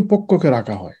তৃতীয় পক্ষকে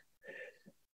রাখা হয়,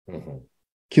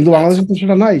 কিন্তু বাংলাদেশে তো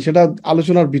সেটা নাই, সেটা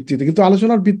আলোচনার ভিত্তিতে। কিন্তু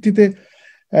আলোচনার ভিত্তিতে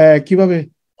কিভাবে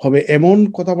হবে এমন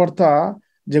কথাবার্তা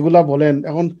যেগুলা বলেন,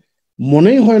 এখন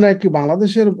মনেই হয় না কি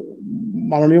বাংলাদেশের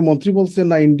মাননীয় মন্ত্রী বলছেন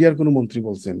না ইন্ডিয়ার কোনো মন্ত্রী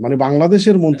বলছেন। মানে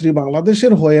বাংলাদেশের মন্ত্রী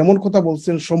বাংলাদেশের হয়ে এমন কথা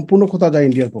বলছেন, সম্পূর্ণ কথা যায়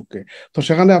ইন্ডিয়ার পক্ষে। তো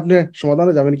সেখানে আপনি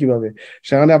সমাধানে যাবেন কিভাবে,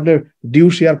 সেখানে আপনি ডিউ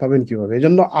শেয়ার পাবেন কিভাবে? এই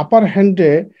জন্য আপার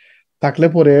হ্যান্ডে থাকলে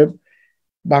পরে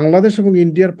বাংলাদেশ এবং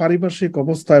ইন্ডিয়ার পারিপার্শ্বিক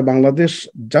অবস্থায় বাংলাদেশ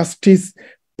জাস্টিস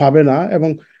পাবে না। এবং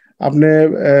আপনি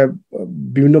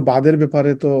বিভিন্ন বাদের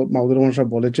ব্যাপারে তো মাহমুদুর রহমান সাহেব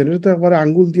বলেছেন, এটা তো একবারে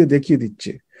আঙ্গুল দিয়ে দেখিয়ে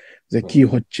দিচ্ছে যে কি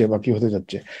হচ্ছে বা কি হতে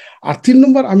যাচ্ছে। আর 3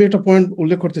 নম্বর আমি একটা পয়েন্ট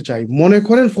উল্লেখ করতে চাই। মনে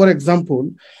করেন ফর এক্সাম্পল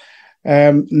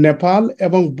নেপাল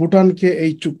এবং ভুটানকে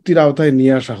এই চুক্তির আওতায়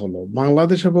নিয়ে আসা হলো,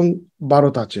 বাংলাদেশ এবং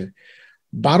ভারত আছে।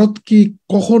 ভারত কি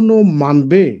কখনো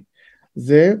মানবে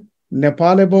যে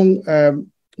নেপাল এবং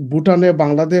ভুটানে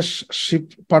বাংলাদেশ শিপ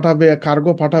পাঠাবে,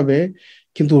 কার্গো পাঠাবে,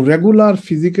 কিন্তু রেগুলার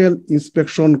ফিজিক্যাল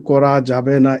ইন্সপেকশন করা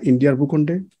যাবে না ইন্ডিয়ার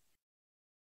ভূখণ্ডে?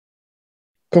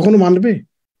 কখনো মানবে?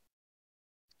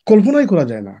 কল্পনাই করা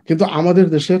যায় না। কিন্তু আমাদের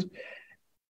দেশের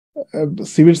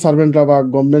সিভিল সার্ভেন্টরা বা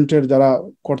গভর্নমেন্টের যারা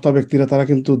কর্তা ব্যক্তিরা তারা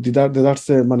কিন্তু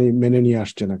দেদারসে মানে মেনে নিয়ে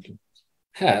আসছে নাকি।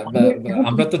 হ্যাঁ,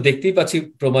 আমরা তো দেখতেই পাচ্ছি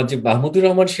প্রমাণ যে মাহমুদুর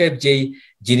রহমান সাহেব যেই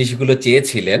জিনিসগুলো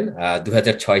চেয়েছিলেন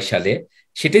 2006 সালে,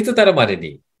 সেটাই তো তারা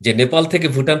মানেনি। যে নেপাল থেকে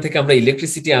ভুটান থেকে আমরা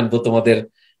ইলেকট্রিসিটি আনবো তোমাদের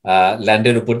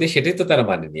ল্যান্ডের উপর দিয়ে, সেটাই তো তারা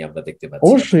মানেনি, আমরা দেখতে পাচ্ছি।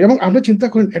 অবশ্যই। এবং আপনি চিন্তা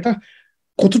করেন এটা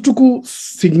কতটুকু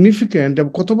সিগনিফিকেন্ট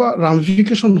এবং কতবা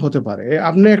রামিফিকেশন হতে পারে।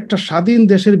 আপনি একটা স্বাধীন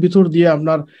দেশের ভিতর দিয়ে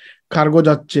আপনার কার্গো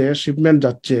যাচ্ছে, শিপমেন্ট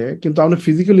যাচ্ছে, কিন্তু আপনি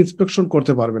ফিজিক্যাল ইন্সপেকশন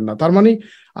করতে পারবেন না। তার মানে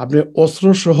আপনি অস্ত্র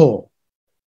সহ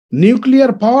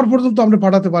নিউক্লিয়ার পাওয়ার পর্যন্ত আপনি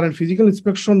পাঠাতে পারেন, ফিজিক্যাল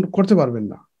ইন্সপেকশন করতে পারবেন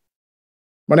না।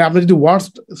 মানে আপনি যদি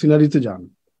ওয়ার্স্ট সিনারিতে যান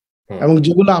এবং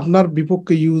যেগুলো আপনার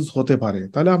বিপক্ষে ইউজ হতে পারে,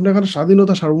 তাহলে আপনার এখানে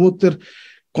স্বাধীনতা সার্বভৌমত্বের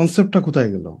কনসেপ্টটা কোথায়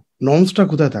গেল, নর্মসটা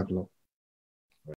কোথায় থাকলো?